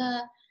 blah, blah,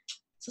 blah.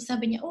 So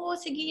sabi niya, oh,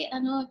 sige,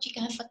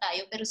 chikahan pa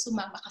tayo, pero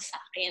sumama ka sa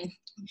akin.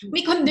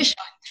 May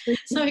condition.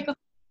 Sabi ko,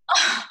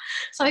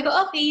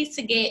 okay,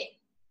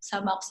 sige,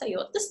 sama ako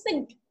sa'yo. Tapos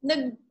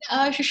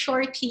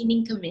shore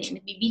cleaning kami,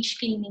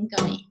 nag-beach cleaning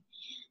kami.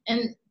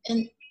 And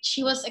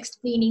she was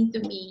explaining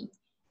to me,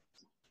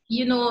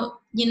 you know,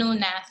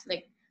 Nath,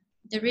 like,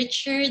 the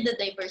richer the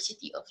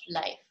diversity of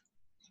life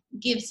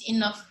gives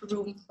enough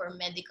room for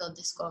medical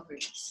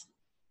discoveries,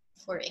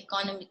 for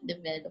economic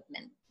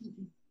development.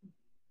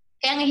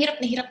 Kaya nga hirap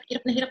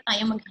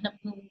tayo maghanap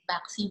ng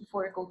vaccine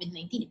for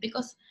COVID-19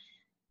 because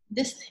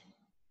the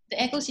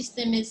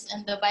ecosystem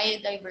and the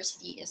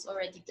biodiversity is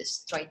already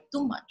destroyed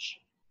too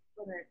much.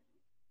 Correct.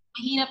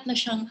 Mahirap na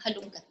siyang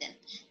halungkatin.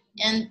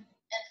 And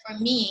for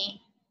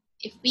me,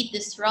 if we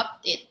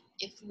disrupt it,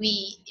 if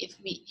we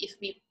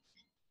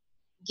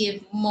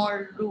give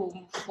more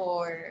room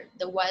for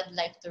the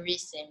wildlife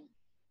tourism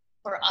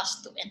for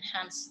us to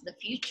enhance the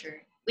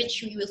future,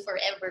 which we will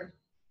forever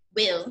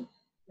will,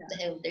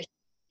 dahil there's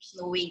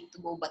no way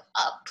to go but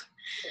up.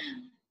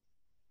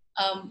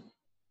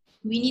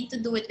 We need to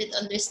do it with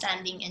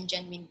understanding and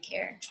genuine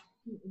care.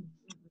 So,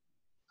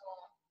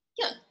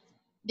 yeah,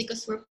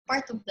 because we're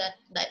part of that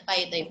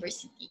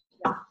biodiversity.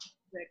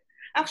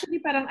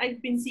 Actually, parang I've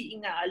been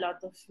seeing a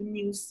lot of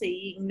news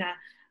saying na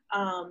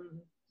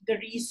the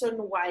reason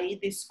why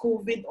this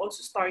COVID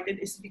also started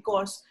is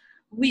because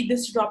we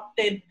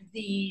disrupted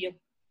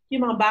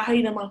yung mga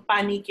bahay ng mga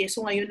panike.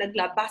 So ngayon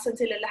naglabasan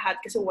sila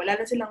lahat kasi wala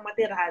na silang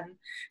matirahan.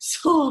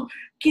 So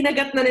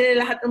kinagat na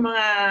nila lahat ng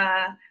mga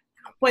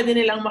pwede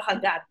nilang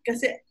makagat.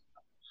 Kasi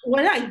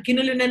wala,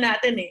 ginulo na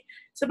natin eh.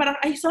 So parang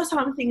I saw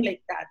something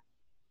like that.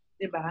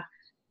 Diba?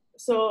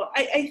 So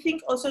I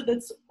think also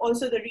that's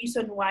also the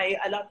reason why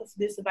a lot of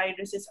these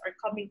viruses are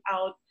coming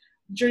out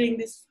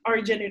during our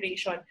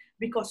generation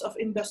because of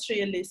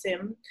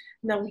industrialism.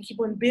 Now we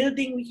keep on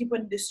building, we keep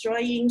on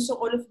destroying.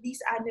 So all of these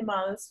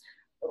animals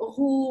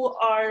who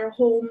are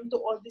home to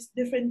all these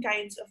different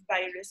kinds of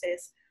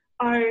viruses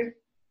are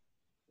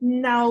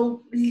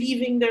now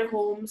leaving their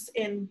homes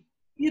and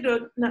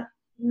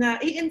na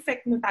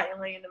i-infect na tayo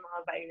ngayon ng mga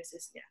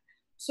viruses niya.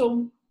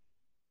 So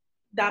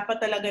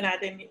dapat talaga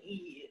natin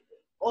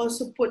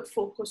also put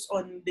focus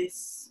on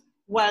this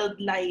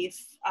wildlife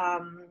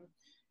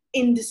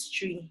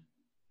industry.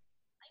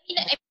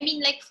 I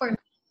mean, like for me,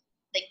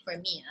 like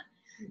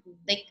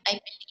I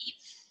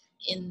believe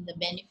in the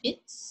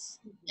benefits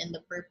and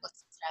the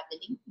purpose of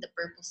traveling, the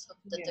purpose of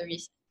the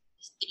tourism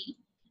industry.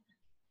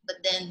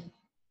 But then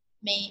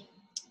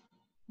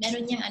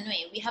meron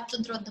niyang we have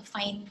to draw the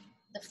fine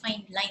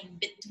line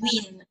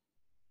between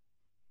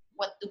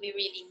what do we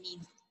really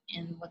need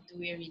and what do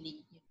we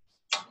really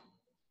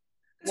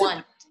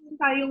want.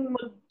 Tayong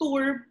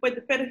mag-tour,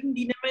 pero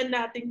hindi naman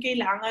natin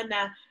kailangan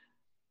na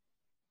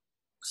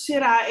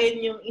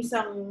sirain yung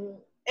isang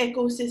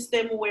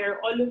ecosystem where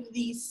all of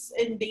these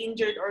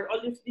endangered or all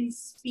of these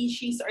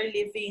species are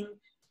living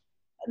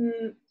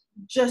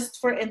just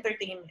for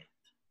entertainment.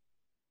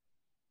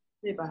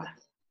 Diba?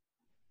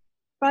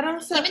 Parang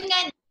sa... Even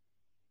nga...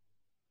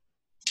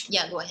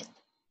 Yeah, go ahead.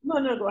 No,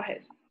 go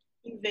ahead.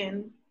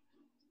 Even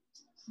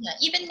nga,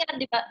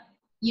 di ba,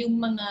 yung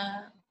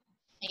mga...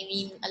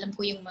 alam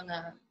ko yung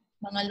mga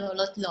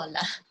lolo't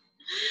lola.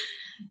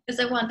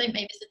 Kasi one time,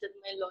 I visited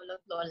my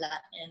lolo't lola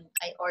and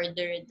I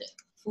ordered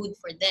food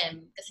for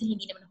them kasi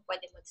hindi naman ako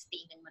pwede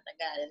mag-stay ng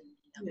matagal.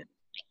 You know?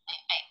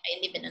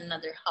 I live in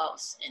another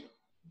house and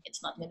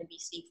it's not gonna be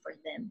safe for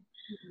them.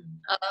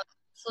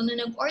 So, nung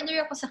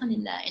nag-order ako sa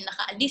kanila and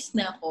nakaalis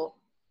na ako,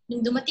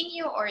 nung dumating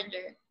yung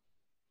order,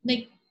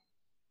 like,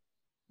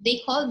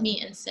 they called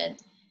me and said,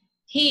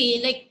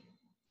 hey, like,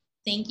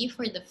 thank you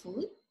for the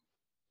food,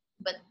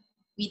 but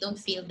we don't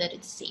feel that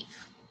it's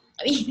safe.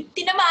 I mean,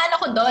 tinamaan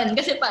ako doon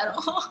kasi parang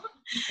yung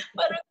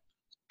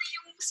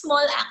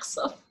small acts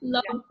of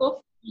love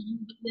of me.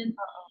 But then,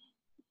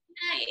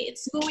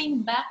 it's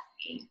going back.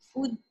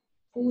 Food,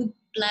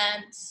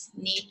 plants,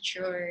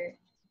 nature,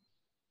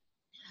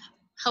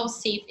 how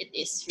safe it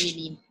is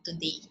really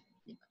today.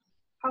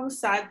 How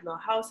sad, no?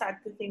 How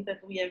sad to think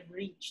that we have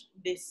reached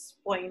this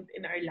point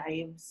in our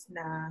lives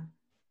na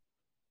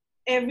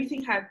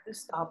everything had to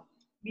stop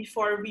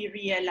before we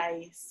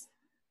realize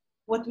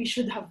what we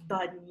should have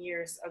done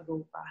years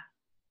ago pa.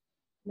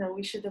 No,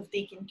 we should have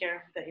taken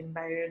care of the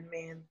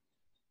environment.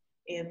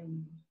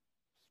 And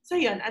so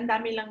yun, ang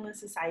dami lang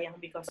nasasayang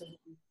because of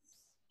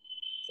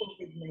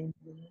COVID-19.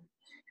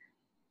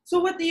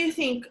 So what do you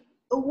think?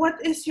 What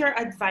is your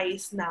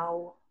advice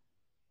now?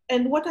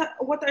 And what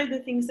are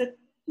the things that,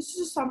 just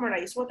to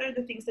summarize, what are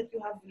the things that you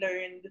have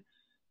learned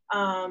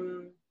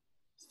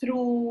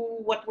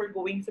through what we're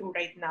going through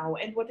right now?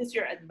 And what is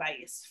your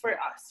advice for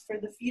us, for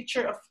the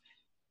future of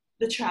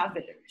the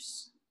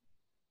travelers?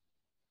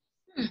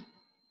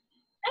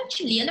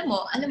 Actually, alam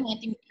mo, I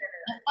think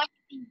the funny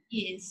thing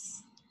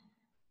is,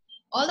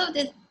 all of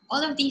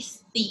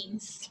these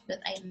things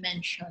that I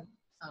mentioned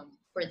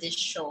for this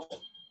show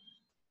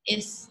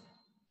is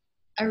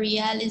a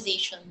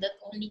realization that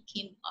only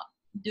came up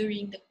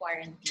during the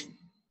quarantine.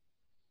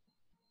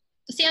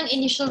 Kasi ang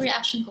initial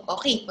reaction ko,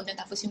 okay, pag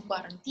natapos yung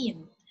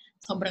quarantine,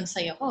 sobrang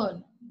saya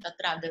ko.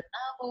 Tatravel na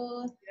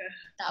ako. Yeah.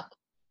 Tapos,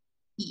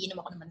 iinom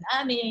ako ng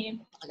madami.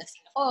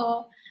 Pakalasing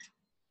ako.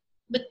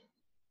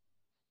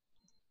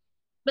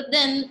 But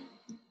then,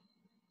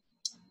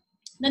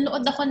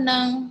 nanood ako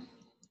ng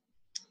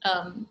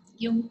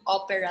yung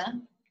opera,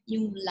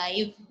 yung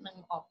live ng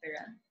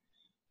opera.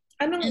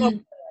 Anong And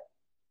opera?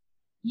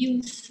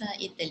 yung sa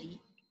Italy.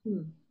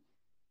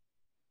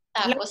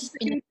 Tapos, sa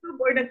YouTube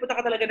or nagpunta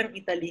ka talaga ng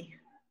Italy?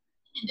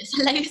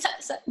 Sa live,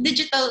 sa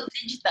digital,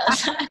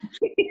 sa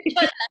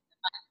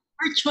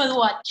virtual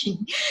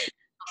watching.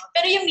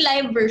 Pero yung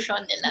live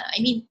version nila, I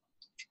mean,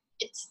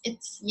 it's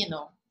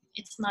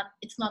it's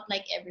not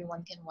like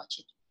everyone can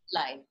watch it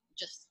live.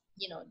 Just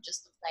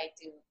fly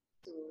to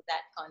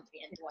that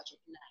country and to watch it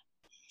live.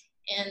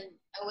 And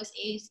I was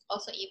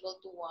also able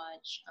to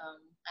watch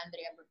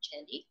Andrea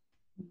Bocelli.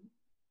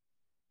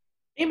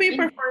 Iba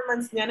yung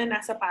performance niya na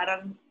nasa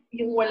parang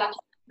yung walang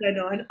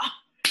ganon. Oh,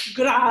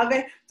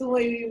 grabe!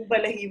 Tumayo yung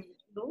balahim.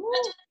 No?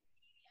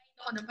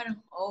 Ako na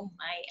parang, oh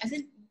my. As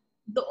in,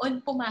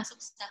 doon pumasok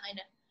sa akin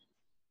na,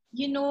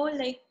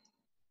 like,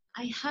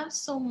 I have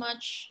so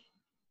much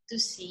to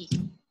see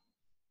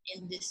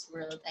in this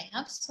world. I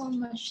have so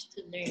much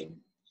to learn.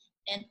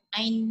 And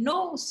I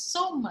know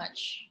so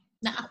much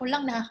na ako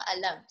lang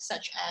nakakaalam,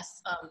 such as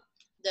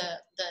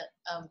the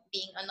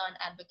being a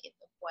non-advocate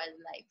of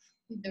wildlife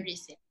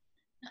tourism.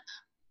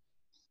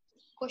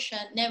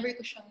 Never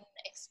ko siyang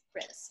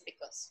na-express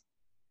because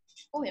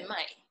who am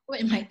I? Who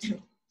am I to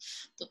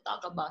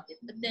talk about it?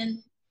 But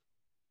then,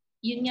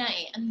 yun nga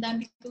ang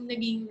dami kong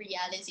naging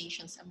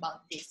realizations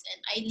about this.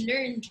 And I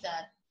learned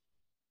that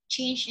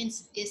change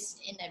is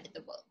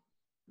inevitable.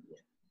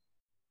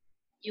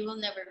 You will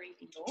never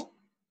really know.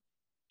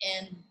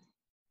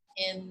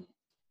 And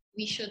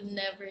we should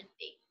never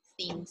take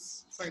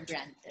things for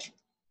granted.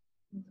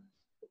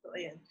 So,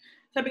 ayan.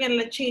 Sabi nga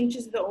nila, change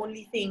is the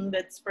only thing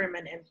that's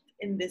permanent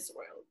in this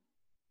world.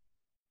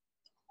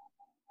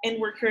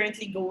 And we're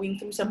currently going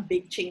through some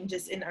big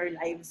changes in our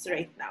lives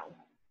right now.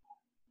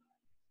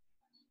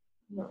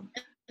 No.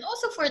 And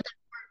also for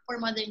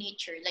Mother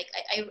Nature, like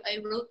I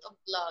wrote a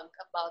blog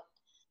about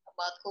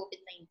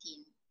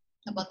COVID-19,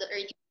 about the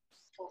early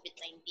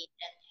COVID-19,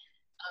 and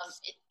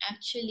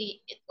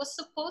it was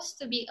supposed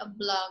to be a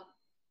blog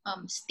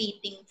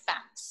stating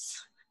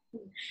facts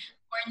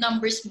or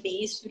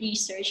numbers-based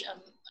research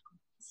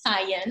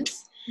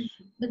science.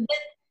 But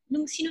then,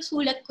 nung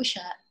sinusulat ko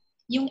siya,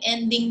 yung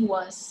ending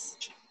was,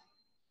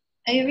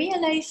 I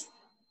realized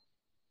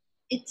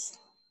it's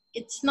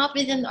not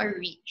within our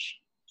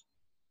reach.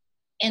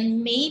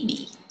 And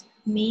maybe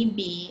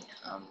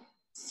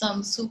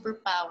some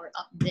superpower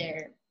up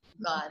there,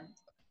 God,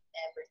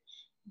 whatever,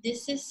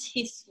 this is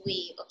His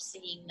way of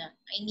saying na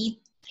I need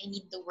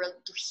the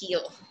world to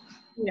heal.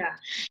 Yeah.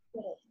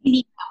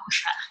 Hindi ako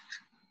siya.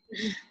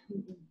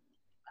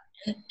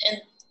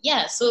 And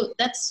yeah, so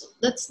that's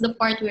the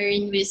part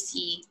wherein we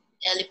see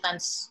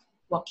elephants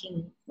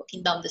walking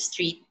down the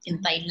street in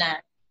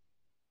Thailand.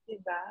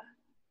 Diba?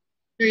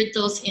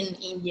 Turtles in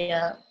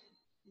India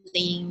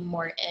laying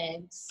more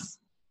eggs.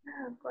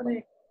 Yeah,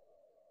 correct.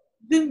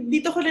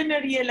 Dito ko na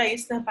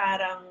na-realize na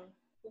parang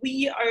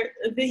we are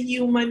the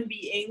human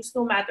beings,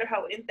 no matter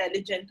how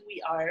intelligent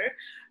we are,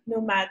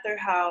 no matter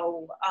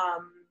how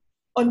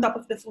on top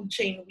of the food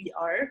chain we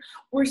are,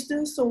 we're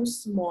still so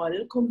small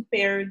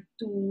compared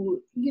to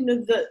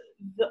the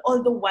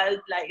all the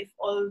wildlife,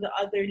 all the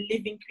other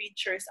living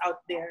creatures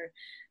out there.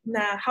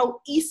 Na how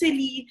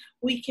easily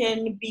we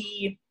can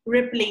be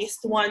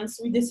replaced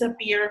once we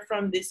disappear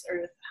from this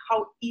earth.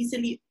 How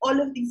easily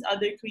all of these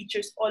other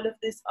creatures, all of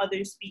these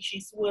other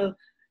species will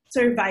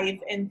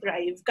survive and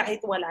thrive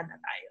kahit wala na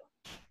tayo.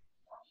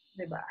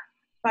 Diba?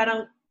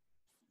 Parang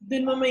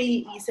dun mo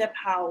may isip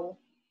how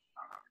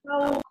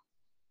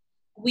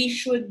we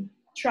should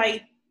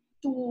try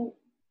to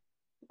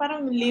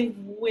parang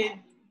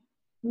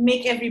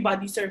make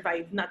everybody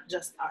survive, not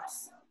just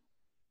us.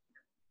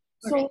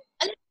 So,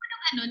 alam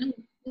mo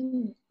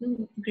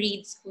nung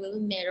grade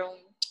school, merong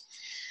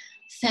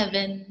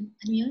 7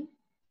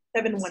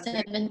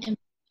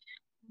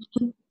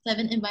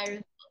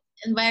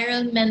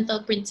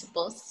 environmental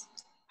principles.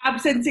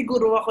 Absent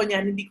siguro ako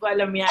niyan, hindi ko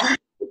alam yan.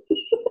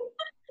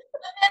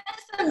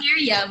 Sa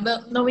Miriam,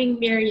 knowing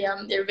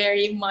Miriam, they're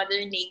very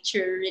Mother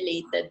Nature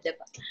related,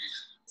 diba?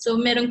 So,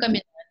 meron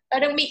kami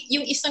parang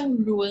yung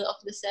isang rule of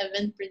the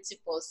 7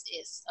 principles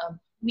is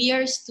we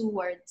are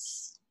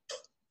stewards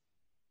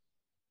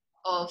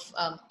of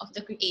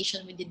the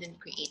creation we didn't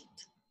create.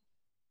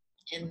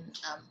 And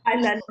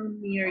Alam ng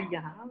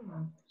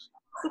Miriam.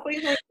 So, ko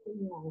yung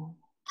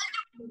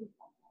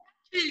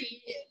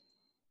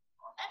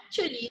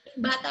Actually,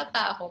 bata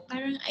pa ako,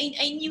 parang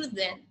I knew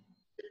then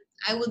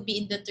I would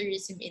be in the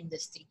tourism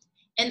industry.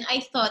 And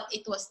I thought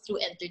it was through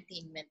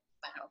entertainment.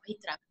 Parang,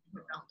 okay, traveling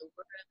around the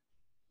world,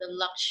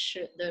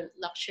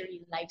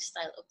 luxury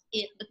lifestyle of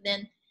it. But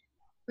then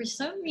for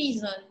some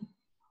reason,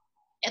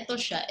 ito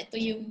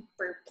yung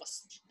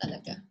purpose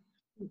talaga.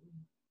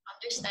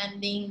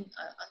 Understanding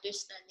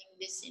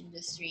this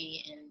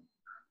industry and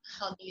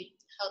how do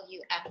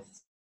you act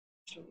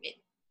through it.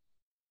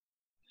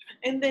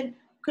 And then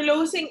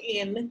closing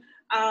in,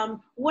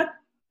 what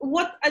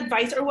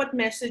advice or what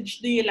message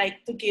do you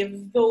like to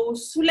give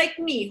those who like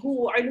me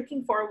who are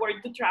looking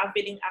forward to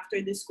traveling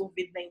after this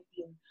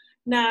COVID-19?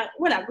 Na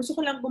wala, gusto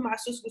ko lang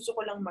gumastos, gusto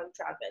ko lang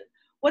mag-travel.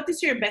 What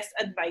is your best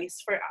advice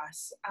for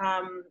us?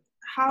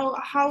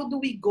 How do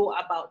we go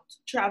about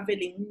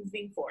traveling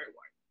moving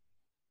forward?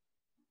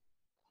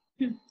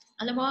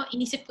 Alam mo,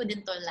 inisip ko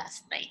din to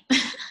last night.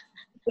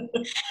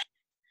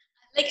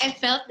 Like I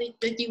felt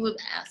that you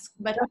would ask,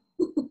 but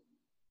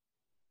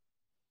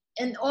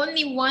and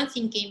only one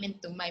thing came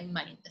into my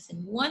mind, as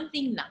in one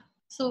thing lang.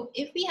 So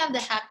if we have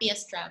the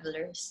happiest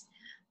travelers,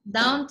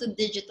 down to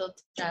digital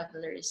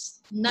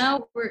travelers,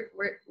 now we're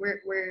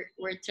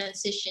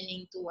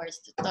transitioning towards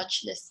the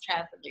touchless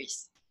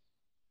travelers,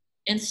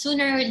 and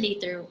sooner or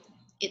later,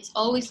 it's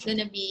almost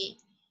gonna be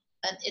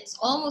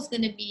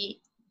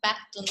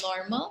back to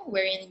normal,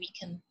 wherein we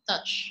can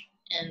touch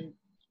and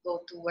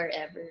go to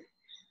wherever,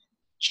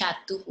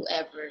 chat to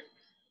whoever.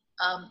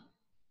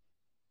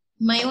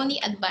 My only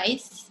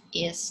advice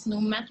is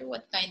no matter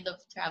what kind of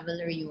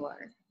traveler you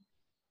are,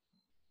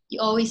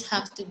 you always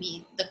have to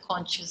be the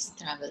conscious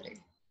traveler.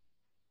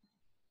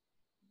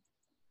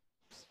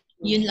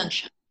 Yun lang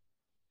siya.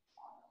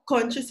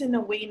 Conscious in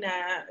a way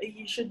na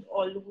you should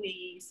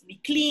always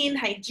be clean,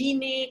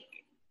 hygienic.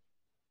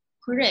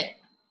 Correct.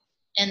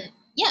 And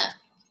yeah,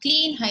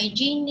 clean,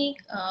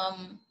 hygienic,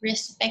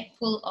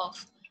 respectful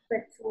of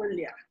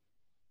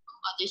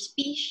other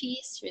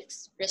species,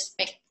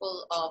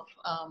 respectful of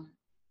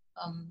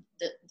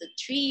the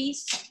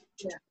trees.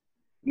 Yeah.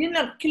 Yun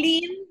lang,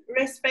 clean,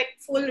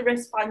 respectful,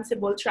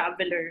 responsible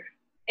traveler,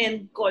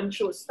 and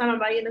conscious. Tama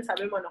ba yun ang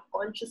sabi mo, no?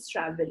 Conscious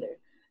traveler.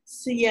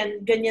 So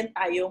yan, ganyan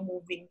tayo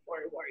moving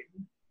forward.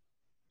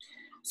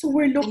 So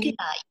we're looking...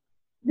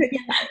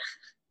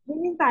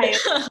 Ganyan tayo.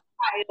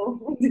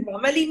 Diba?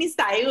 Malinis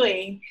tayo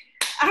eh.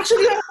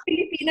 Actually, ang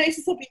Pilipino isa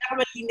sa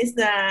pinakamalinis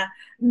na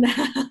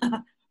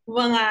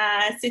mga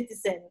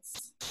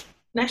citizens.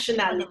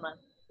 Nationality.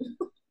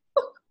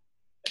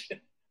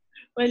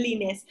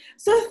 Malinis.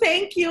 So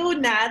thank you,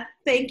 Nat.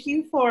 Thank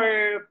you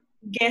for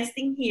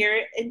guesting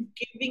here and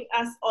giving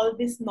us all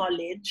this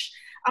knowledge.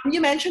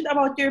 You mentioned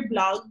about your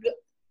blog.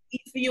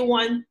 If you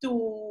want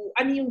to,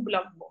 ano yung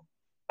blog mo?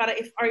 Para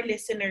if our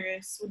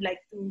listeners would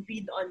like to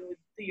read on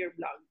to your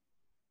blog.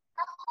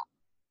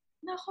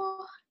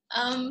 Nako.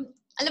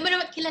 Alam mo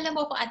naman, kilala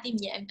mo ako, Ate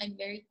Mia. I'm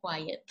very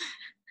quiet.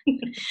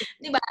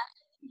 Di ba?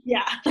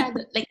 Yeah.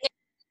 Like,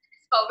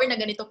 discover na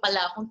ganito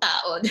pala akong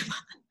tao. Di ba?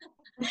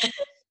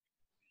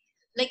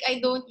 Like,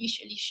 I don't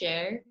usually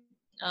share.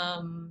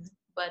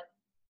 But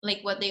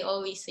like what they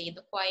always say,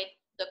 the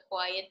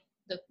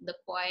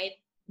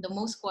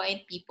most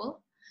quiet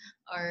people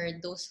are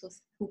those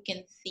who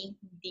can think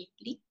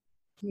deeply.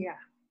 Yeah.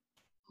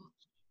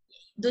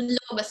 Doon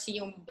lumabas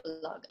yung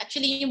blog.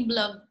 Actually, yung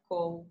blog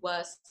ko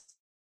was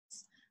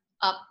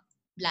up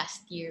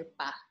last year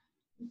pa.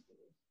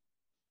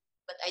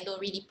 But I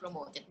don't really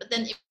promote it. But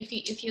then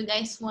if you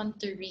guys want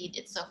to read,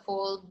 it's a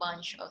whole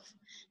bunch of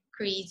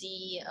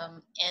crazy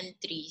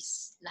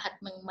entries. Lahat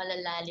ng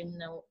malalalim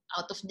na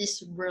out of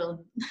this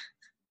world.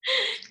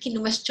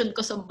 Kinwestiyon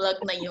ko sa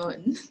blog na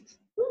yon.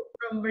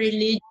 From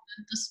religion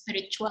to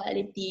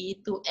spirituality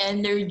to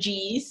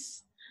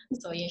energies.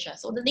 So, yun siya.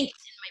 So, the link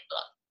is in my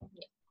blog.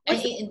 Yeah.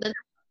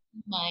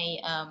 My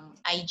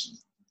IG.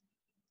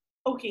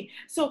 Okay.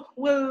 So,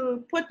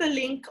 we'll put the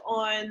link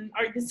on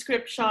our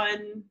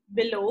description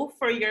below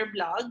for your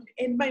blog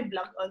and my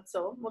blog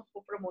also.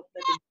 Magpo-promote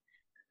na din.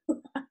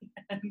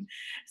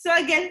 So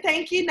again,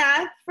 thank you,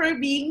 Nath, for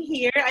being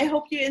here. I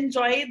hope you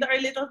enjoyed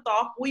our little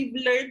talk. We've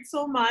learned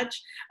so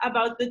much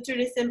about the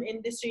tourism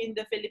industry in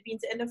the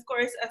Philippines and of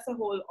course, as a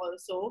whole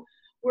also.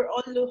 We're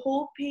all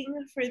hoping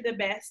for the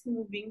best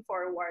moving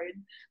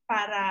forward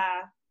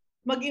para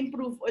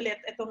mag-improve ulit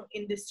itong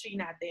industry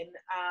natin,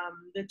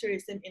 the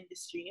tourism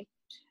industry.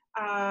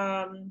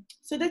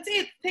 So that's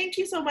it. Thank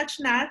you so much,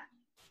 Nath.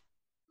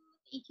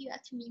 Thank you,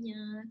 Ate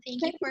Mina.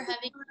 Thank you for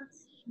having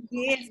us.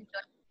 Yes.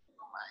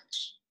 So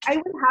much. I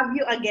will have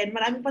you again.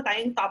 Marami pa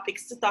tayong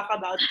topics to talk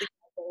about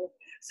together.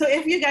 So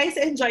if you guys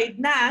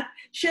enjoyed Nath,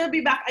 she'll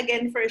be back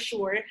again for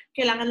sure.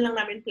 Kailangan lang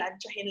namin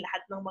plansyahin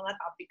lahat ng mga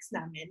topics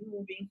namin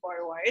moving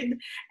forward.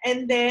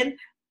 And then,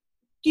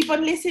 keep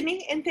on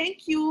listening and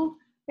thank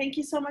you. Thank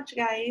you so much,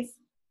 guys.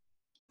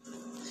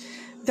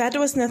 That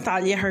was Nath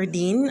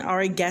Jardin,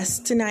 our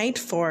guest tonight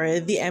for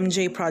the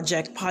MJ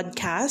Project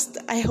podcast.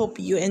 I hope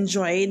you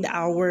enjoyed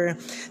our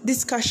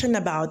discussion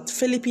about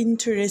Philippine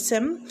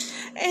tourism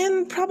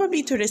and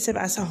probably tourism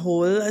as a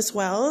whole as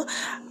well.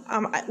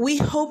 We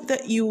hope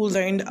that you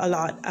learned a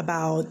lot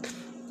about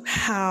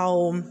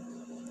how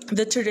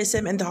the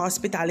tourism and the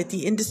hospitality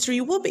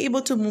industry will be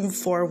able to move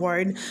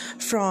forward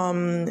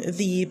from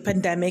the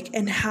pandemic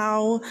and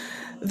how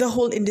the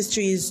whole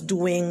industry is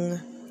doing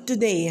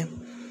today.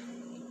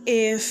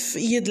 If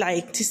you'd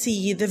like to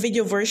see the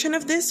video version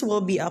of this,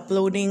 we'll be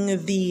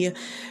uploading the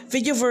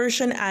video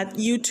version at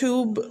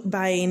YouTube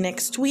by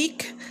next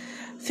week.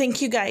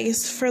 Thank you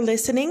guys for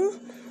listening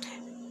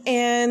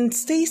and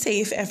stay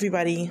safe,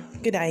 everybody.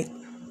 Good night.